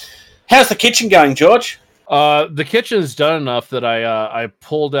 How's the kitchen going, George? The kitchen's done enough that I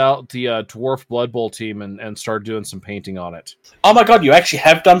pulled out the Dwarf Blood Bowl team and started doing some painting on it. Oh my god, you actually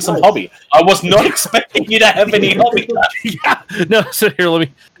have done some hobby. I was not expecting you to have any hobby. Yeah, no. So here, let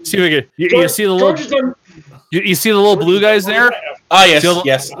me see if we can. You see the little. You see the little blue guys there? Oh yes,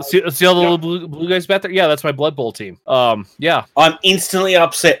 yes. See all the little blue guys back there? Yeah, that's my Blood Bowl team. Yeah. I'm instantly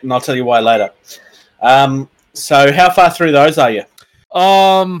upset, and I'll tell you why later. So how far through those are you?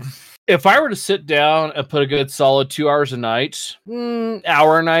 If I were to sit down and put a good solid 2 hours a night,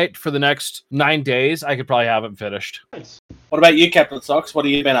 hour a night for the next 9 days, I could probably have it finished. Nice. What about you, Captain Socks? What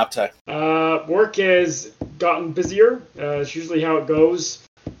have you been up to? Work has gotten busier. It's usually how it goes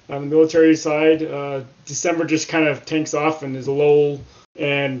on the military side. December just kind of tanks off and is a lull.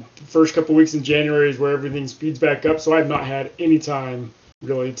 And the first couple weeks in January is where everything speeds back up. So I've not had any time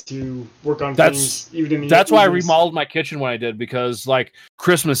really to work on things. Even in that's why I remodeled my kitchen when I did, because like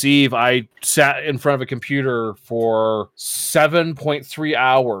Christmas Eve, I sat in front of a computer for 7.3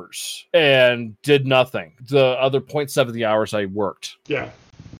 hours and did nothing. The other 0.7 of the hours I worked. Yeah.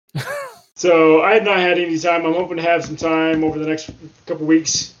 So I have not had any time. I'm hoping to have some time over the next couple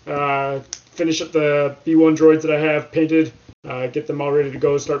weeks. Finish up the B1 droids that I have painted. Get them all ready to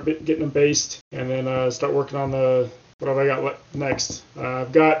go. Start getting them based, and then start working on the. What have I got next?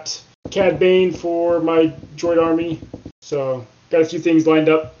 I've got Cad Bane for my droid army. So got a few things lined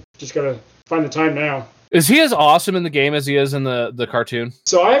up. Just got to find the time now. Is he as awesome in the game as he is in the cartoon?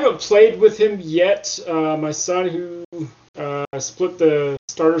 So I haven't played with him yet. My son, who split the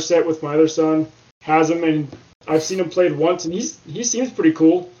starter set with my other son, has him, and I've seen him played once, and he seems pretty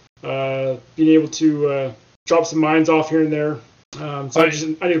cool. Being able to drop some mines off here and there. So I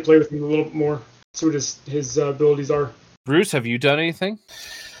need to play with him a little bit more. See what his abilities are. Bruce, have you done anything?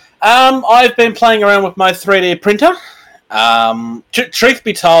 I've been playing around with my 3D printer. Truth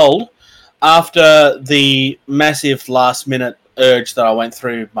be told, after the massive last-minute urge that I went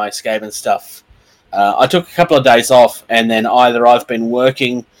through my Skaven stuff, I took a couple of days off, and then either I've been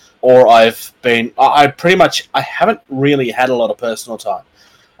working or I haven't really had a lot of personal time.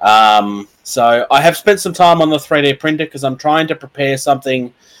 So I have spent some time on the 3D printer because I'm trying to prepare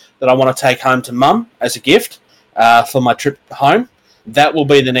something that I want to take home to Mum as a gift for my trip home. That will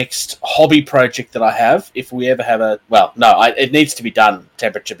be the next hobby project that I have if we ever have it needs to be done,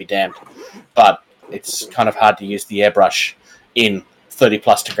 temperature be damned. But it's kind of hard to use the airbrush in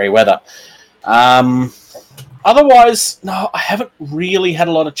 30-plus degree weather. Otherwise, no, I haven't really had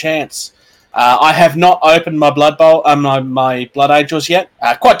a lot of chance. I have not opened my Blood Bowl, my Blood Angels yet.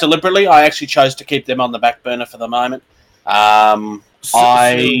 Quite deliberately, I actually chose to keep them on the back burner for the moment.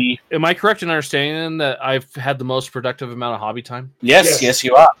 Am I correct in understanding that I've had the most productive amount of hobby time? Yes,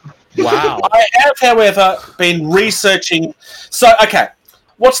 you are. Wow. I have, however, been researching. So, okay,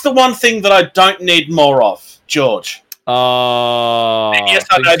 what's the one thing that I don't need more of, George? And yes,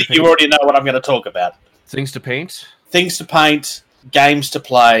 I know that you already know what I'm going to talk about. Things to paint? Things to paint, games to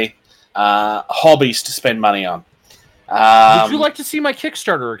play, hobbies to spend money on. Would you like to see my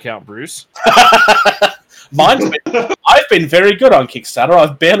Kickstarter account, Bruce? I've been very good on Kickstarter.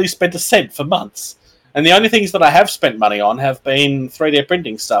 I've barely spent a cent for months. And the only things that I have spent money on have been 3D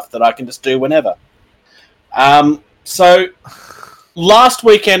printing stuff that I can just do whenever. So, last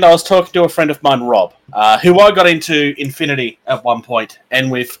weekend I was talking to a friend of mine, Rob, who I got into Infinity at one point,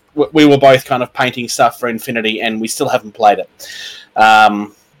 and we were both kind of painting stuff for Infinity, and we still haven't played it.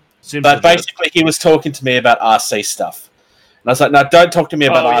 But basically he was talking to me about RC stuff. And I was like, no, don't talk to me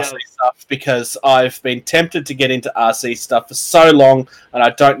about RC stuff because I've been tempted to get into RC stuff for so long and I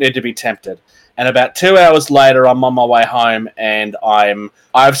don't need to be tempted. And about 2 hours later, I'm on my way home and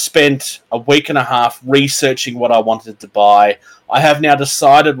I've spent a week and a half researching what I wanted to buy. I have now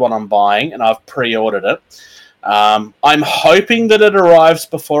decided what I'm buying and I've pre-ordered it. I'm hoping that it arrives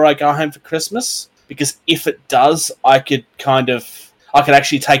before I go home for Christmas because if it does, I could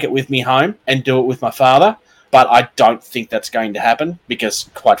actually take it with me home and do it with my father. But I don't think that's going to happen because,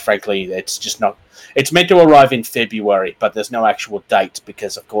 quite frankly, it's just not. It's meant to arrive in February, but there's no actual date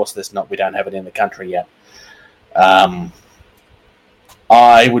because, of course, we don't have it in the country yet.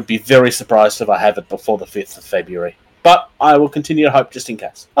 I would be very surprised if I have it before the 5th of February. But I will continue to hope just in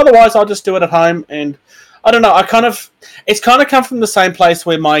case. Otherwise, I'll just do it at home. And I don't know, it's kind of come from the same place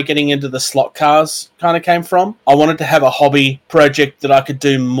where my getting into the slot cars kind of came from. I wanted to have a hobby project that I could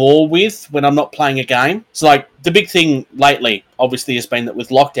do more with when I'm not playing a game. So, like, the big thing lately, obviously, has been that with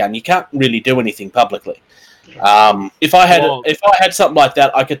lockdown, you can't really do anything publicly. If I had something like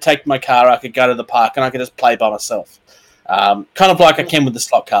that, I could take my car, I could go to the park, and I could just play by myself. Kind of like I can with the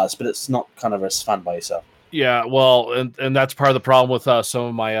slot cars, but it's not kind of as fun by yourself. Yeah, well, and that's part of the problem with some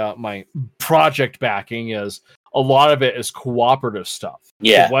of my my project backing is a lot of it is cooperative stuff.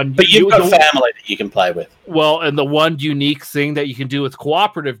 Yeah, but you've got family that you can play with. Well, and the one unique thing that you can do with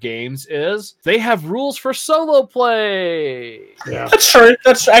cooperative games is they have rules for solo play. Yeah, that's true.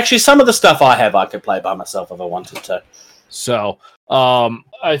 That's actually some of the stuff I have. I could play by myself if I wanted to. So,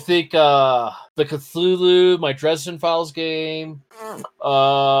 I think the Cthulhu, my Dresden Files game,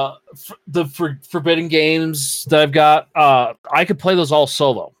 the Forbidden games that I've got, I could play those all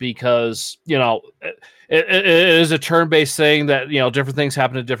solo because, you know, it is a turn-based thing that, you know, different things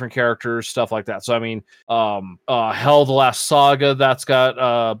happen to different characters, stuff like that. So, I mean, Hell, the Last Saga, that's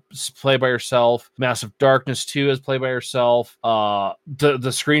got play by yourself. Massive Darkness 2 is play by yourself. The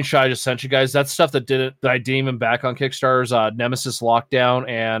screenshot I just sent you guys, that's stuff that I didn't even back on Kickstarter's Nemesis Lockdown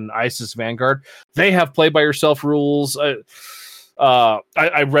and ISIS Vanguard. They have play by yourself rules.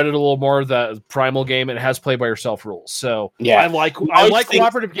 I read it a little more. The Primal game, it has play by yourself rules. So yeah, I like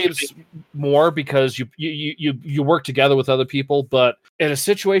cooperative games more because you work together with other people. But in a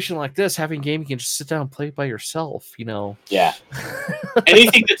situation like this, having a game you can just sit down and play by yourself, you know. Yeah.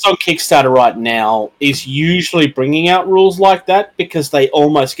 Anything that's on Kickstarter right now is usually bringing out rules like that because they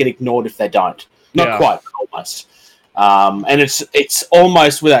almost get ignored if they don't. Not quite, but almost. And it's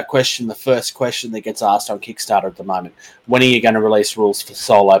almost without question the first question that gets asked on Kickstarter at the moment. When are you going to release rules for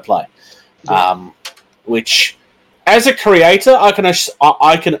solo play? Which, as a creator, I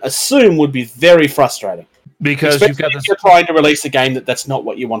can assume would be very frustrating. Because especially you've got this, if you're trying to release a game that's not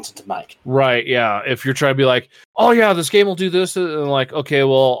what you wanted to make. Right, yeah. If you're trying to be like, oh yeah, this game will do this, and like, okay,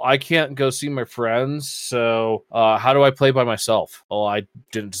 well, I can't go see my friends, so how do I play by myself? Well, I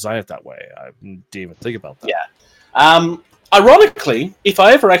didn't design it that way. I didn't even think about that. Yeah. Ironically, if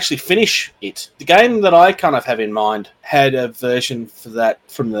I ever actually finish it, the game that I kind of have in mind had a version for that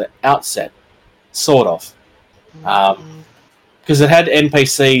from the outset, sort of. Because it had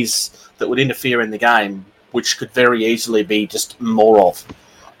NPCs that would interfere in the game, which could very easily be just more of.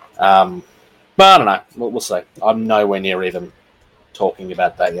 But I don't know. We'll see. I'm nowhere near even talking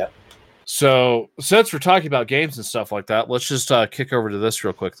about that yet. So, since we're talking about games and stuff like that, let's just kick over to this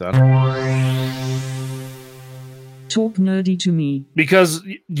real quick then. Talk nerdy to me. Because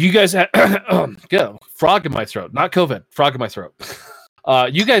you guys had... frog in my throat. Not COVID. Frog in my throat.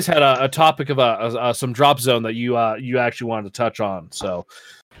 You guys had a topic of some drop zone that you actually wanted to touch on, so...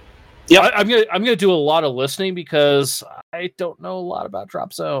 Yeah, I'm gonna do a lot of listening because I don't know a lot about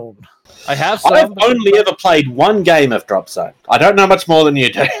Drop Zone. I've only ever played one game of Drop Zone. I don't know much more than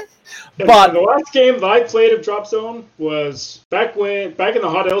you do. But the last game that I played of Drop Zone was back in the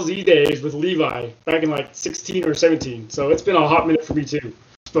Hot LZ days with Levi, back in like 16 or 17. So it's been a hot minute for me too.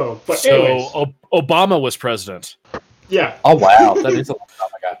 So Obama was president. Yeah. Oh wow, that is a long time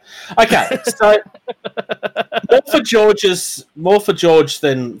ago. Okay, so more for George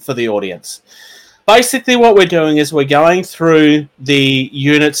than for the audience. Basically, what we're doing is we're going through the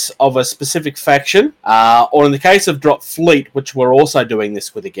units of a specific faction, or in the case of Drop Fleet, which we're also doing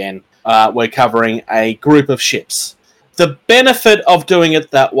this with again, we're covering a group of ships. The benefit of doing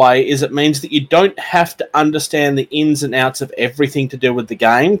it that way is it means that you don't have to understand the ins and outs of everything to do with the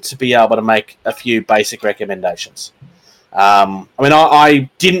game to be able to make a few basic recommendations. I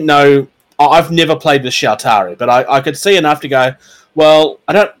didn't know... I've never played with Shaltari, but I could see enough to go, well,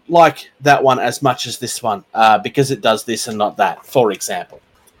 I don't like that one as much as this one, because it does this and not that, for example.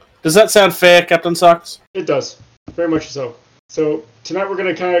 Does that sound fair, Captain Socks? It does. Very much so. So tonight we're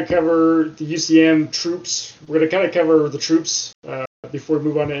going to kind of cover the UCM troops. We're going to kind of cover the troops before we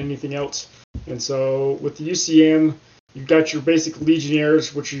move on to anything else. And so with the UCM, you've got your basic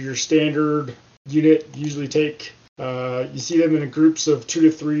Legionnaires, which are your standard unit. Usually take... you see them in groups of 2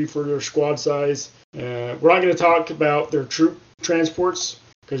 to 3 for their squad size. We're not going to talk about their troop transports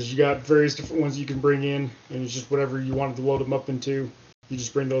because you got various different ones you can bring in, and it's just whatever you wanted to load them up into. You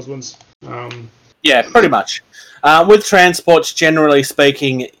just bring those ones. Yeah, pretty much. With transports, generally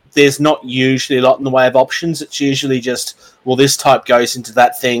speaking, there's not usually a lot in the way of options. It's usually just, well, this type goes into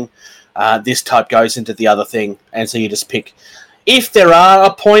that thing, this type goes into the other thing, and so you just pick. If there are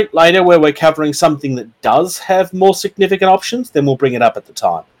a point later where we're covering something that does have more significant options, then we'll bring it up at the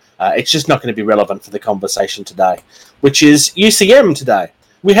time. It's just not going to be relevant for the conversation today, which is UCM today.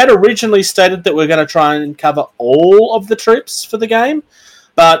 We had originally stated that we're going to try and cover all of the troops for the game,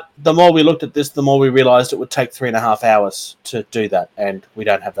 but the more we looked at this, the more we realised it would take 3.5 hours to do that, and we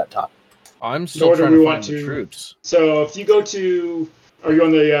don't have that time. I'm still trying to find the troops. So if you go to... Are you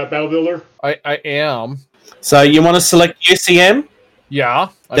on the Battle Builder? I am. So you want to select UCM? Yeah.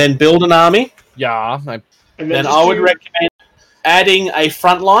 Then build an army? Yeah. And then I would recommend adding a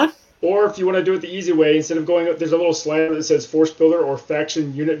front line. Or if you want to do it the easy way, instead of going up, there's a little slider that says Force Builder or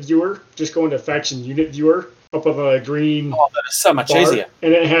Faction Unit Viewer. Just go into Faction Unit Viewer up on the green. Oh, that is so much easier.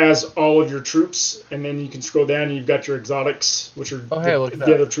 And it has all of your troops, and then you can scroll down and you've got your exotics, which are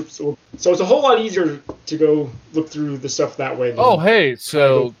the other troops. So it's a whole lot easier to go look through the stuff that way. Oh, hey,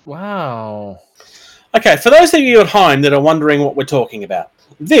 so, wow. Okay, for those of you at home that are wondering what we're talking about,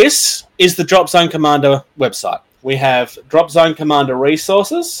 this is the Drop Zone Commander website. We have Drop Zone Commander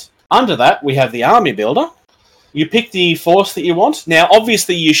resources. Under that, we have the Army Builder. You pick the force that you want. Now,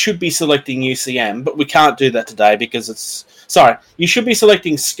 obviously, you should be selecting UCM, but we can't do that today because it's... Sorry, you should be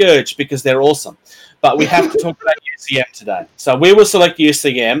selecting Scourge because they're awesome. But we have to talk about UCM today. So we will select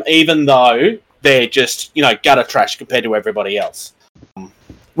UCM, even though they're just, gutter trash compared to everybody else.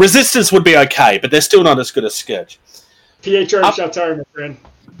 Resistance would be okay, but they're still not as good as Scourge. PHR Shatari, my friend.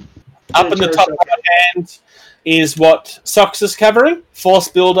 Up in the top right hand is what Sox is covering, Force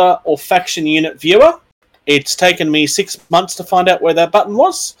Builder or Faction Unit Viewer. It's taken me 6 months to find out where that button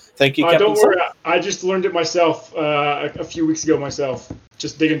was. Thank you, Captain. Don't worry, I just learned it myself a few weeks ago myself.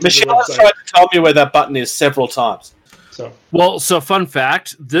 Just digging through Michelle the website. has tried to tell me where that button is several times. So fun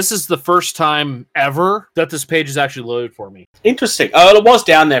fact, this is the first time ever that this page is actually loaded for me. Interesting. Oh, it was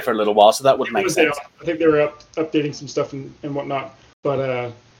down there for a little while, so that would make sense. I think they were updating some stuff and whatnot.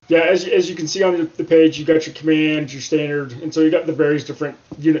 But yeah, as you can see on the page, you got your command, your standard, and so you got the various different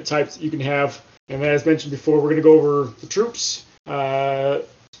unit types that you can have. And as mentioned before, we're going to go over the troops,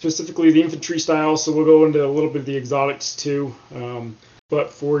 specifically the infantry style, so we'll go into a little bit of the exotics too. But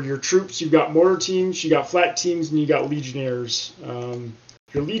for your troops, you've got mortar teams, you got flat teams, and you got legionnaires.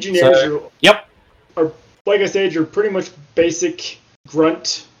 Your legionnaires are, like I said, you're pretty much basic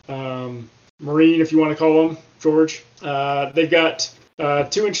grunt, marine, if you want to call them, George. They've got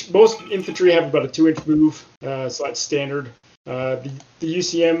 2-inch, most infantry have about a 2-inch move, so that's standard. The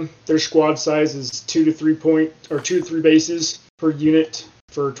UCM, their squad size is 2 to 3 bases per unit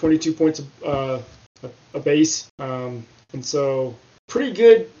for 22 points a base. And so pretty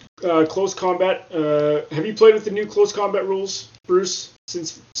good close combat. Have you played with the new close combat rules, Bruce,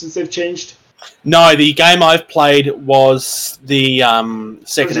 since they've changed? No, the game I've played was the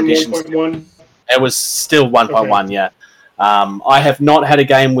second edition. 1.1? It was still 1.1, okay. Yeah. I have not had a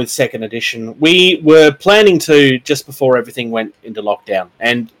game with second edition. We were planning to just before everything went into lockdown.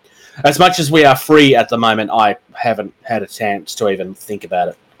 And as much as we are free at the moment, I haven't had a chance to even think about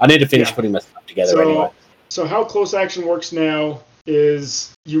it. I need to finish putting my stuff together anyway. So how close action works now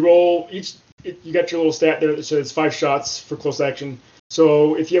is you roll you got your little stat there that says 5 shots for close action.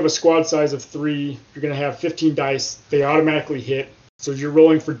 So if you have a squad size of 3, you're going to have 15 dice. They automatically hit. So you're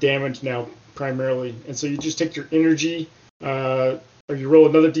rolling for damage now primarily. And so you just take your energy, or you roll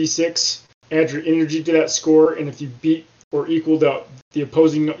another d6, add your energy to that score, and if you beat or equal the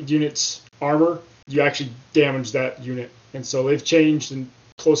opposing unit's armor, you actually damage that unit. And so they've changed in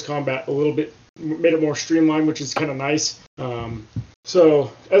close combat a little bit, made it more streamlined, which is kind of nice.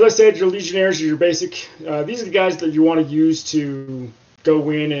 So, as I said, your legionnaires are your basic. These are the guys that you want to use to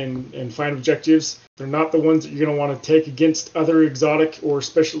go in and find objectives. They're not the ones that you're going to want to take against other exotic or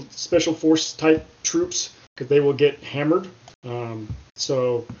special force type troops because they will get hammered.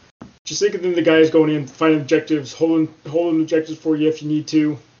 So, just think of them, the guys going in, finding objectives, holding objectives for you if you need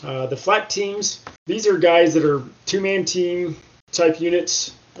to. The flat teams, these are guys that are 2-man team type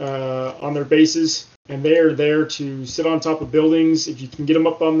units on their bases. And they are there to sit on top of buildings, if you can get them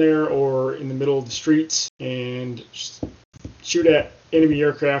up on there, or in the middle of the streets, and shoot at enemy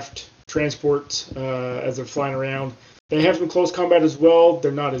aircraft, transport as they're flying around. They have some close combat as well.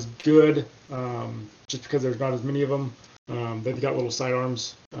 They're not as good, just because there's not as many of them. They've got little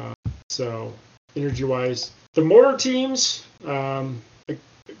sidearms, so energy-wise. The mortar teams, again,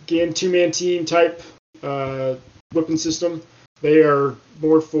 2-man team type weapon system. They are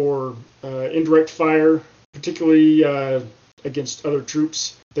more for indirect fire, particularly against other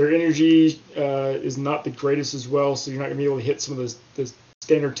troops. Their energy is not the greatest as well, so you're not going to be able to hit some of the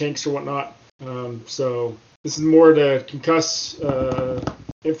standard tanks or whatnot. So this is more to concuss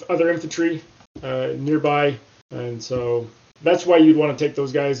other infantry nearby. And so that's why you'd want to take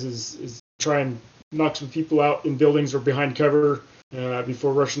those guys is try and knock some people out in buildings or behind cover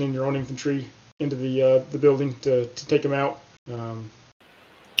before rushing in your own infantry into the building to take them out.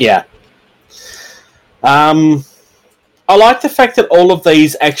 Yeah. I like the fact that all of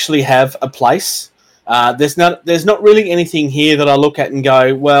these actually have a place. There's not really anything here that I look at and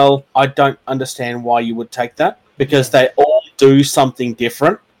go, well, I don't understand why you would take that, because they all do something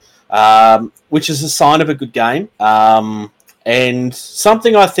different, which is a sign of a good game. And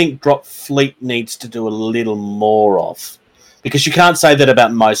something I think Drop Fleet needs to do a little more of, because you can't say that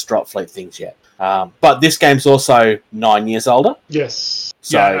about most Drop Fleet things yet. But this game's also 9 years older. Yes.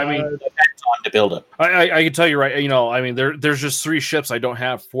 So I mean, they've had time to build it. I can tell you right. I mean, there's just 3 ships I don't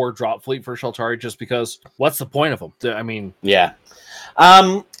have for Drop Fleet for Sheltari, just because. What's the point of them? I mean, yeah.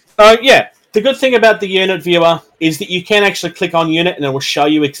 The good thing about the unit viewer is that you can actually click on unit and it will show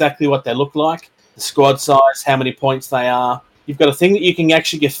you exactly what they look like, the squad size, how many points they are. You've got a thing that you can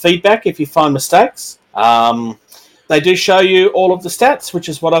actually give feedback if you find mistakes. They do show you all of the stats, which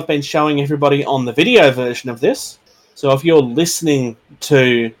is what I've been showing everybody on the video version of this. So if you're listening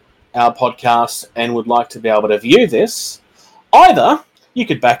to our podcast and would like to be able to view this, either you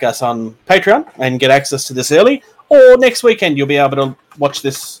could back us on Patreon and get access to this early, or next weekend you'll be able to watch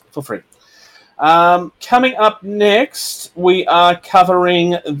this for free. Coming up next, we are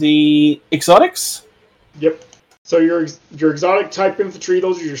covering the exotics. Yep. So your exotic type infantry,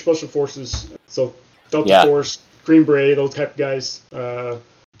 those are your special forces. So Delta Force, Green Beret, those type of guys. The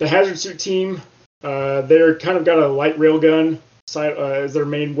Hazard Suit team, they're kind of got a light railgun as their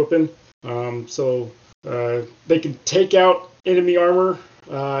main weapon. So they can take out enemy armor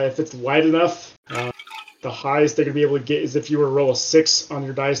if it's light enough. The highest they're going to be able to get is if you were to roll a 6 on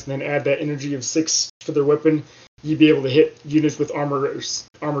your dice and then add that energy of 6 for their weapon, you'd be able to hit units with armor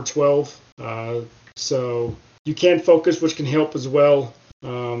 12. So you can focus, which can help as well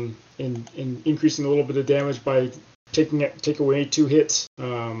in increasing a little bit of damage by take away 2 hits,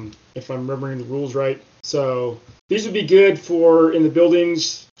 if I'm remembering the rules right. So these would be good for in the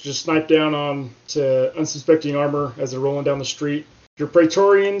buildings, just snipe down on to unsuspecting armor as they're rolling down the street. Your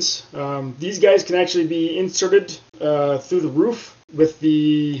Praetorians, these guys can actually be inserted through the roof with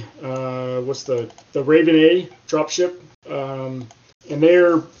the Raven A dropship, and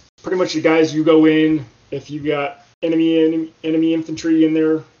they're pretty much the guys you go in if you got enemy infantry in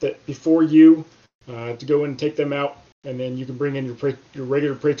there that before you to go in and take them out, and then you can bring in your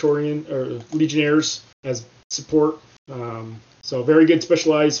regular Praetorian or Legionnaires as support. So very good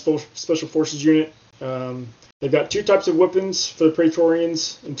specialized special forces unit. They've got 2 types of weapons for the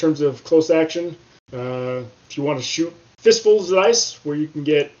Praetorians in terms of close action. If you want to shoot fistfuls of dice, where you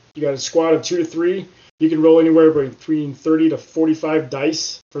got a squad of 2 to 3, you can roll anywhere between 30 to 45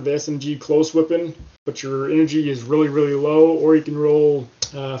 dice for the SMG close weapon, but your energy is really, really low, or you can roll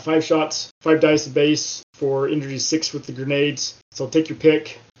 5 shots, 5 dice base for energy 6 with the grenades. So take your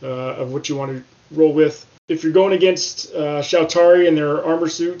pick of what you want to roll with. If you're going against Sheltari and their armor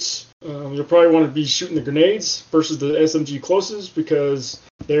suits, you'll probably want to be shooting the grenades versus the SMG closes, because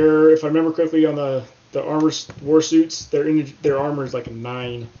if I remember correctly, on the armor war suits, their armor is like a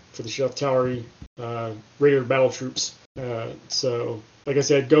 9 for the Sheltari regular battle troops. So, like I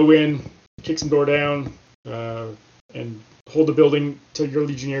said, go in, kick some door down, and hold the building till your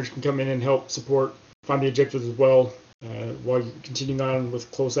Legionnaires can come in and help support, find the objectives as well, while you're continuing on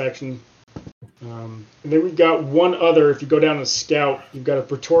with close action. And then we've got one other. If you go down to Scout, you've got a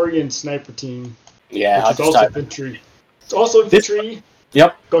Praetorian sniper team. Yeah, which is also infantry. It's also infantry.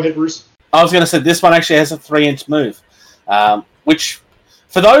 Yep. Go ahead, Bruce. I was going to say this one actually has a 3-inch move, which,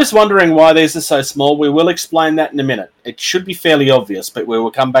 for those wondering why these are so small, we will explain that in a minute. It should be fairly obvious, but we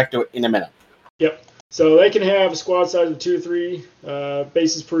will come back to it in a minute. Yep. So they can have a squad size of 2 to 3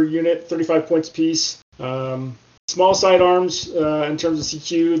 bases per unit, 35 points apiece. Small sidearms in terms of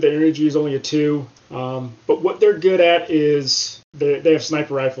CQ, their energy is only a 2. But what they're good at is they have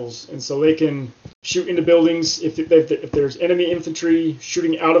sniper rifles, and so they can shoot into buildings. If there's enemy infantry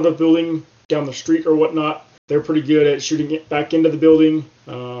shooting out of a building down the street or whatnot, they're pretty good at shooting it back into the building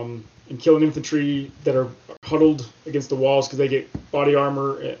and killing infantry that are huddled against the walls, because they get body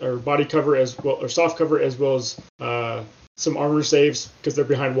armor or body cover as well, or soft cover, as well as some armor saves because they're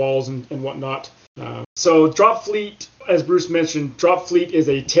behind walls and whatnot. So Drop Fleet, as Bruce mentioned, Drop Fleet is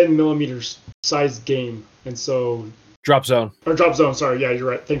a 10 millimeters sized game, and so Drop Zone. Sorry, yeah, you're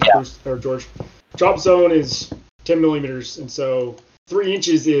right. Thanks, Bruce or George. Drop Zone is 10 millimeters, and so 3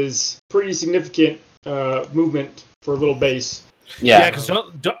 inches is pretty significant movement for a little base. Yeah, because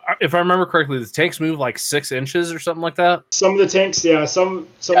if I remember correctly, the tanks move like 6 inches or something like that. Some of the tanks, some of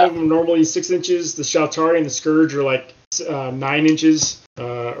them are normally 6 inches. The Sheltari and the Scourge are like 9 inches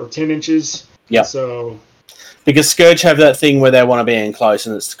or 10 inches. Yeah. So because Scourge have that thing where they want to be in close,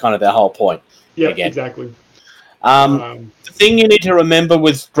 and it's kind of their whole point. yeah, again. exactly. The thing you need to remember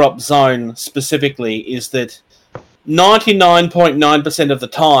with Drop Zone specifically is that 99.9% of the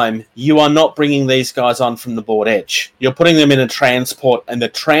time, you are not bringing these guys on from the board edge. You're putting them in a transport, and the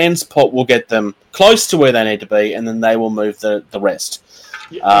transport will get them close to where they need to be, and then they will move the rest.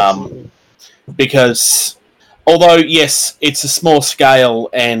 Yeah, absolutely. Because although, yes, it's a small scale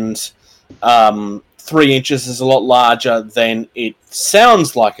and 3 inches is a lot larger than it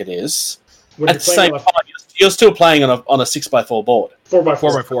sounds like it is, When at you're the playing same on a time, you're still playing on a 6x4 board.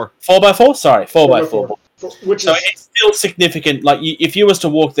 4x4. 4x4. 4x4? Sorry, 4x4 board. Which So is it's still significant. Like, if you was to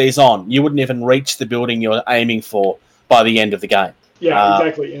walk these on, you wouldn't even reach the building you're aiming for by the end of the game. yeah,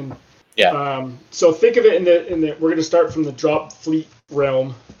 exactly. And so think of it in the we're going to start from the drop fleet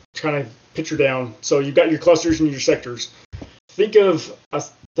realm, kind of picture down. So you've got your clusters and your sectors. Think of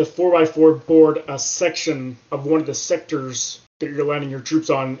the 4x4 board, a section of one of the sectors that you're landing your troops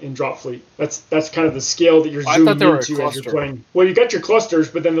on in drop fleet. That's kind of the scale that you're I zooming thought they were a into as cluster. you're playing. Well, you got your clusters,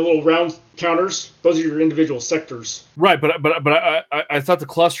 but then the little round counters, those are your individual sectors. Right, but I thought the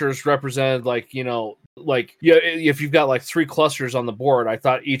clusters represented if you've got like 3 clusters on the board, I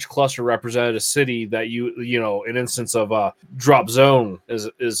thought each cluster represented a city that an instance of drop zone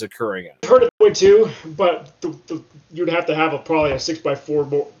is occurring in. I've heard it that way too, but you'd have to have probably a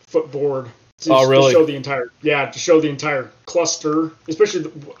 6x4 foot board to, really? to show the entire cluster,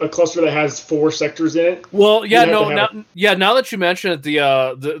 especially a cluster that has 4 sectors in it. Well, yeah, You'd have to have now that you mention it,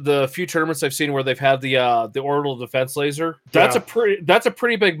 the few tournaments I've seen where they've had the orbital defense laser, that's a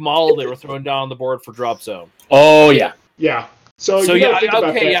pretty big model they were throwing down on the board for drop zone. Oh, yeah. Yeah. So So you gotta yeah, think about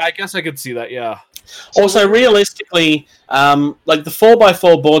okay, that. yeah, I guess I could see that. Yeah. Also, realistically, like the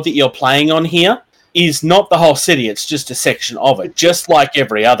 4x4 board that you're playing on here is not the whole city. It's just a section of it, just like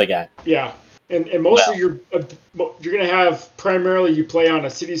every other game. Yeah. And most of you're going to have primarily you play on a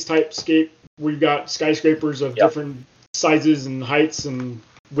cities type scape where you've got skyscrapers of different sizes and heights and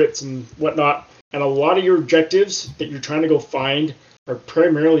widths and whatnot. And a lot of your objectives that you're trying to go find are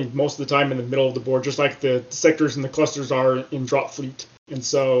primarily most of the time in the middle of the board, just like the sectors and the clusters are in drop fleet. And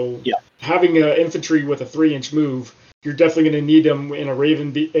so having an infantry with a 3-inch move, you're definitely going to need them in a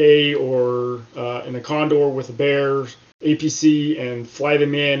Raven A or in a Condor with a Bear APC and fly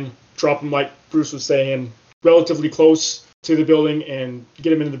them in, drop them like Bruce was saying, relatively close to the building and get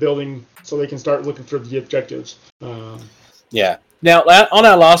them into the building so they can start looking for the objectives. Yeah. Now, on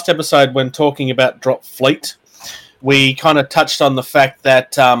our last episode, when talking about drop fleet, we kind of touched on the fact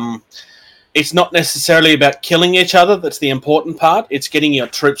that it's not necessarily about killing each other that's the important part. It's getting your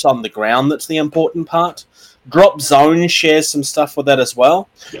troops on the ground that's the important part. Drop Zone shares some stuff with that as well.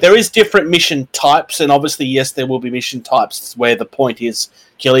 Yep. There is different mission types, and obviously, yes, there will be mission types where the point is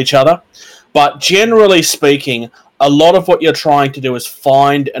kill each other. But generally speaking, a lot of what you're trying to do is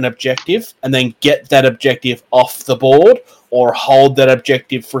find an objective and then get that objective off the board or hold that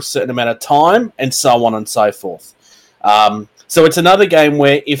objective for a certain amount of time and so on and so forth. So it's another game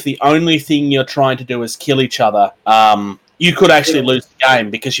where if the only thing you're trying to do is kill each other, you could actually lose the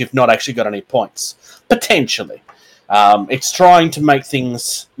game because you've not actually got any points. Potentially. It's trying to make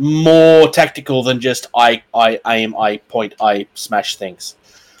things more tactical than just I aim, I point, I smash things.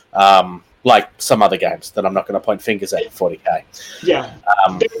 Like some other games that I'm not going to point fingers at 40k. Yeah.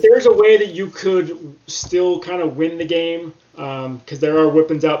 There's a way that you could still kind of win the game because there are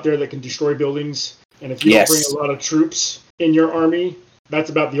weapons out there that can destroy buildings. And if you don't bring a lot of troops in your army,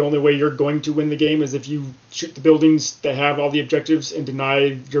 that's about the only way you're going to win the game is if you shoot the buildings that have all the objectives and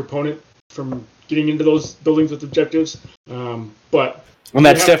deny your opponent from getting into those buildings with objectives. And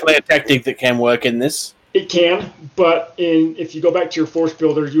that's definitely a tactic that can work in this. It can, but if you go back to your force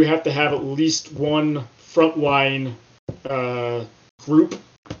builder, you have to have at least one frontline group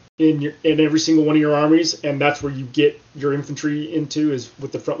in every single one of your armies, and that's where you get your infantry into is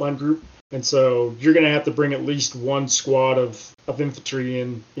with the frontline group. And so you're going to have to bring at least one squad of infantry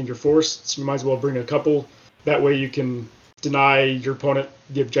in your force. So you might as well bring a couple. That way you can deny your opponent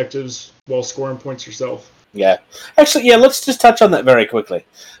the objectives while scoring points yourself. Yeah. Actually, let's just touch on that very quickly.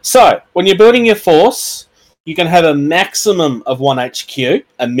 So, when you're building your force, you can have a maximum of 1 HQ,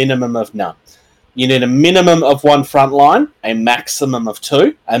 a minimum of none. You need a minimum of 1 front line, a maximum of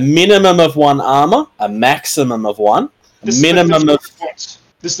 2, a minimum of 1 armor, a maximum of 1, minimum of... points.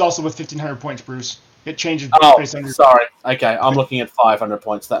 This is also with 1,500 points, Bruce. It changes based on your... sorry. Okay, I'm looking at 500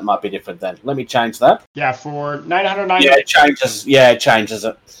 points. That might be different then. Let me change that. Yeah, for 999... Yeah, it changes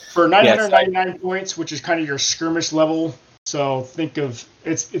it. For 999 points, which is kind of your skirmish level So think of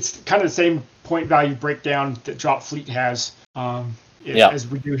it's kind of the same point value breakdown that Drop Fleet has, as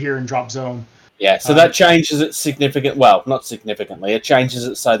we do here in Drop Zone. Yeah, so that changes it significant. Well, not significantly. It changes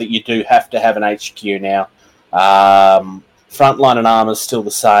it so that you do have to have an HQ now. Frontline and Armor is still the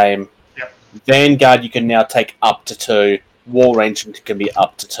same. Yep. Vanguard you can now take up to 2. War Engine can be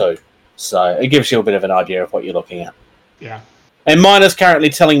up to 2. So it gives you a bit of an idea of what you're looking at. Yeah. And mine is currently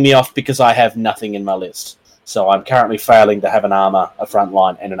telling me off because I have nothing in my list. So I'm currently failing to have an Armor, a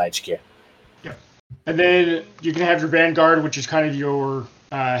Frontline, and an HQ. Yep. And then you can have your Vanguard, which is kind of your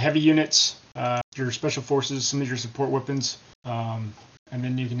heavy units. Your special forces, some of your support weapons, and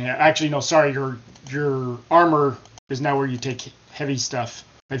then you can your armor is now where you take heavy stuff.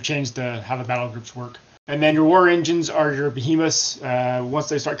 They've changed how the battle groups work. And then your war engines are your behemoths. Once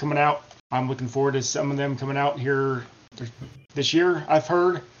they start coming out, I'm looking forward to some of them coming out here this year, I've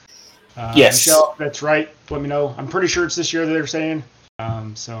heard. Yes. Michelle, that's right. Let me know. I'm pretty sure it's this year that they're saying.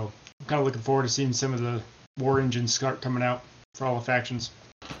 So I'm kind of looking forward to seeing some of the war engines start coming out for all the factions.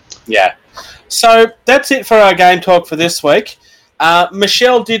 Yeah. So that's it for our game talk for this week.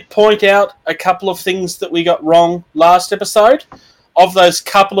 Michelle did point out a couple of things that we got wrong last episode. Of those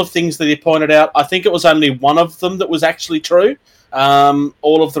couple of things that he pointed out, I think it was only one of them that was actually true.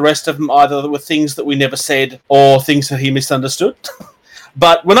 All of the rest of them either were things that we never said or things that he misunderstood.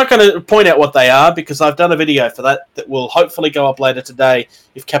 But we're not going to point out what they are because I've done a video for that will hopefully go up later today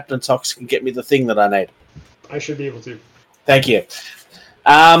if Captain Tox can get me the thing that I need. I should be able to. Thank you.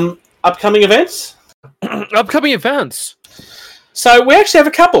 Upcoming events? Upcoming events. So we actually have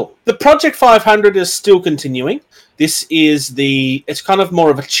a couple. The Project 500 is still continuing. This is it's kind of more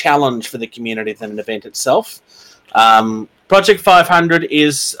of a challenge for the community than an event itself. Project 500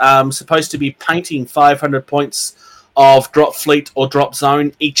 is supposed to be painting 500 points of Drop Fleet or Drop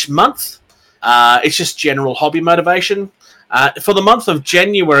Zone each month. It's just general hobby motivation. For the month of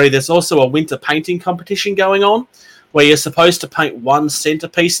January, there's also a winter painting competition going on where you're supposed to paint one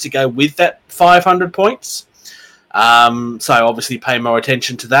centerpiece to go with that 500 points. So obviously pay more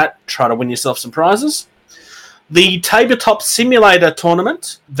attention to that. Try to win yourself some prizes. The Tabletop Simulator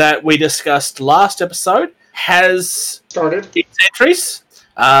tournament that we discussed last episode has started its entries.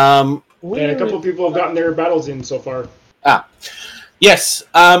 And a couple of people have gotten their battles in so far. Yes.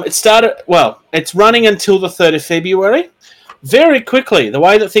 It started. Well, it's running until the 3rd of February. Very quickly, the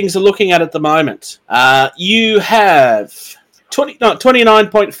way that things are looking at the moment, you have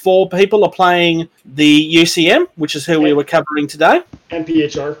 29.4 people are playing the UCM, which is who we were covering today. And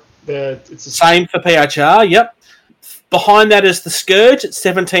PHR. It's the same for PHR, yep. Behind that is the Scourge at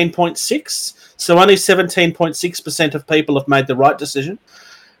 17.6. So only 17.6% of people have made the right decision.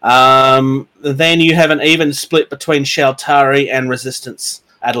 Then you have an even split between Shaltari and Resistance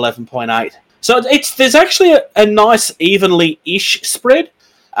at 11.8. So there's actually a nice evenly-ish spread.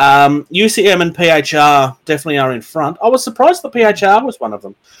 UCM and PHR definitely are in front. I was surprised that PHR was one of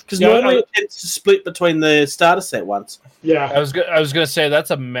them because normally it tends to split between the starter set ones. Yeah, I was going to say that's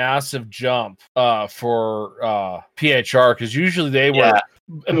a massive jump for PHR because usually they were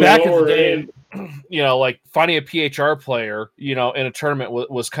back in the day. Like finding a PHR player, in a tournament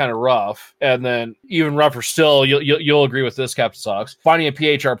was kind of rough, and then even rougher still. You'll agree with this, Captain Sox. Finding a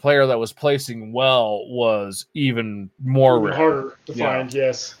PHR player that was placing well was even more harder to find.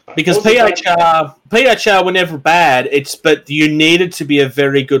 Yes, because PHR were never bad. But you needed to be a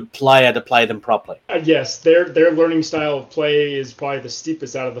very good player to play them properly. Yes, their learning style of play is probably the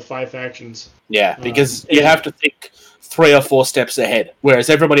steepest out of the 5 factions. Yeah, because you have to think 3 or 4 steps ahead, whereas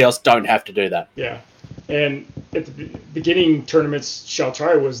everybody else don't have to do that. Yeah, and at the beginning tournaments,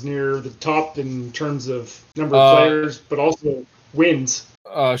 Shaltari was near the top in terms of number of players, but also wins.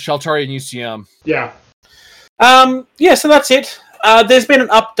 Shaltari and UCM. Yeah. So that's it. There's been an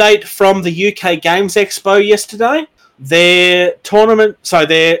update from the UK Games Expo yesterday. Their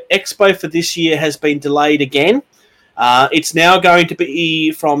expo for this year has been delayed again. It's now going to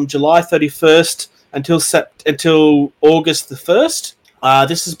be from July 31st until August the 1st.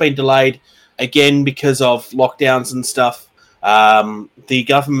 This has been delayed again because of lockdowns and stuff. The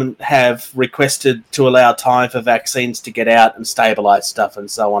government have requested to allow time for vaccines to get out and stabilise stuff and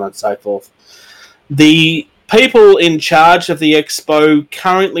so on and so forth. The people in charge of the expo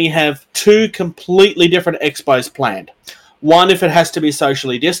currently have 2 completely different expos planned. One if it has to be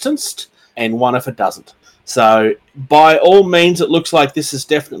socially distanced and one if it doesn't. So by all means, it looks like this is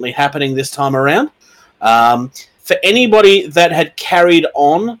definitely happening this time around. For anybody that had carried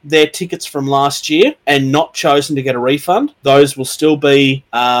on their tickets from last year and not chosen to get a refund, those will still be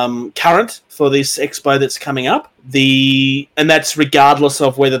current for this expo that's coming up. And that's regardless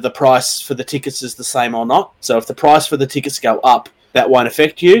of whether the price for the tickets is the same or not. So if the price for the tickets go up, that won't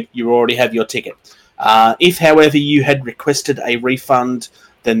affect you. You already have your ticket. If, however, you had requested a refund,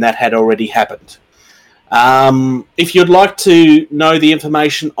 then that had already happened. If you'd like to know the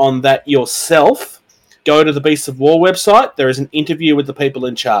information on that yourself, go to the Beasts of War website. There is an interview with the people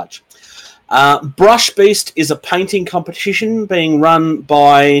in charge. Brush Beast is a painting competition being run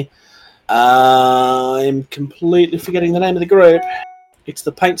by... I'm completely forgetting the name of the group. It's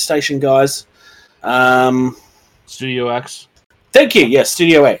the Paint Station guys. Studio X. Thank you. Yes,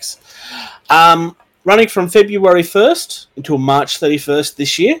 Studio X. Running from February 1st until March 31st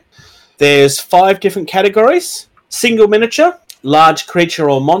this year. There's 5 different categories. Single miniature, large creature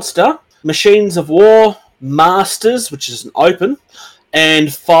or monster, machines of war, masters, which is an open,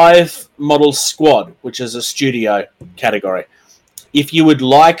 and 5 model squad, which is a studio category. If you would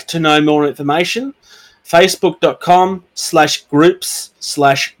like to know more information,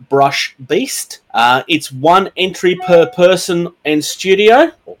 facebook.com/groups/brushbeast. It's 1 entry per person and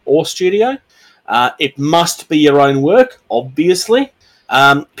studio, or studio. It must be your own work, obviously.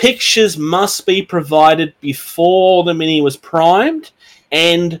 Pictures must be provided before the mini was primed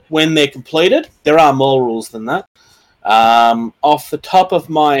and when they're completed. There are more rules than that. Off the top of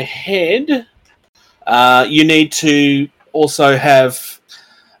my head, you need to also have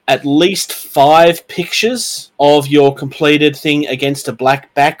at least 5 pictures of your completed thing against a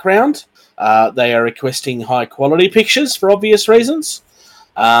black background. They are requesting high quality pictures for obvious reasons,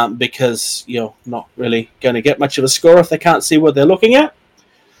 because you're not really going to get much of a score if they can't see what they're looking at.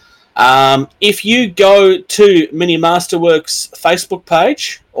 If you go to Mini Masterworks Facebook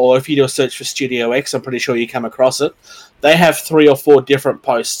page, or if you do a search for Studio X, I'm pretty sure you come across it. They have 3 or 4 different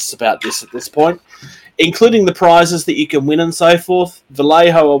posts about this at this point, including the prizes that you can win and so forth.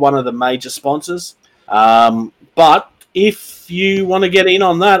 Vallejo are one of the major sponsors. But if you want to get in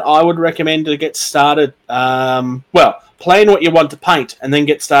on that, I would recommend to get started. Plan what you want to paint and then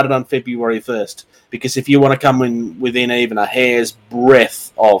get started on February 1st. Because if you want to come in within even a hair's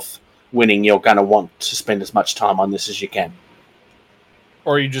breadth of winning, you're going to want to spend as much time on this as you can.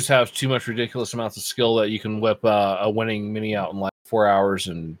 Or you just have too much ridiculous amounts of skill that you can whip a winning mini out in like 4 hours,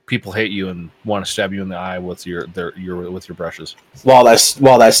 and people hate you and want to stab you in the eye with your brushes. While they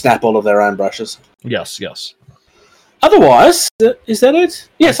snap all of their own brushes. Yes. Otherwise, is that it?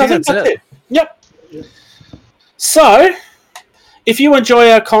 Yes, I think that's it. Yep. So, if you enjoy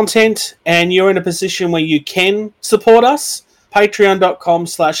our content and you're in a position where you can support us,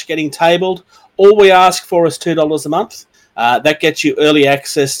 patreon.com/gettingtabled. All we ask for is $2 a month. That gets you early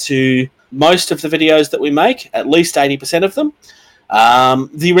access to most of the videos that we make, at least 80% of them.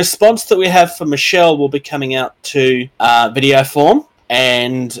 The response that we have for Michelle will be coming out to video form,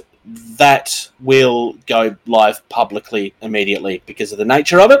 and that will go live publicly immediately because of the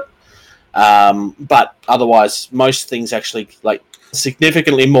nature of it. But otherwise, most things actually, like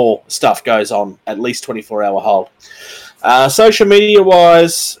significantly more stuff goes on at least 24-hour hold. Social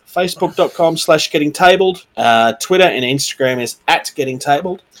media-wise, facebook.com/gettingtabled. Twitter and Instagram is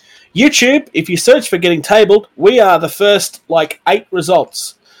 @gettingtabled. YouTube, if you search for Getting Tabled, we are the first, 8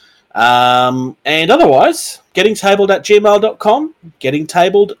 results. And otherwise, gettingtabled@gmail.com,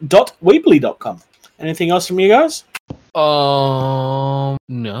 gettingtabled.weebly.com. Anything else from you guys? No.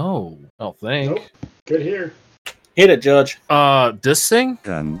 I don't think. Nope. Good here. Hit it, George. This thing?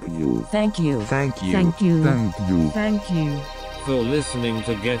 Thank you. Thank you. Thank you. Thank you. Thank you. Thank you. For listening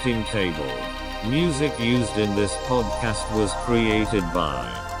to Getting Tabled. Music used in this podcast was created by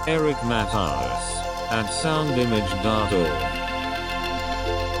Eric Matthias at soundimage.org.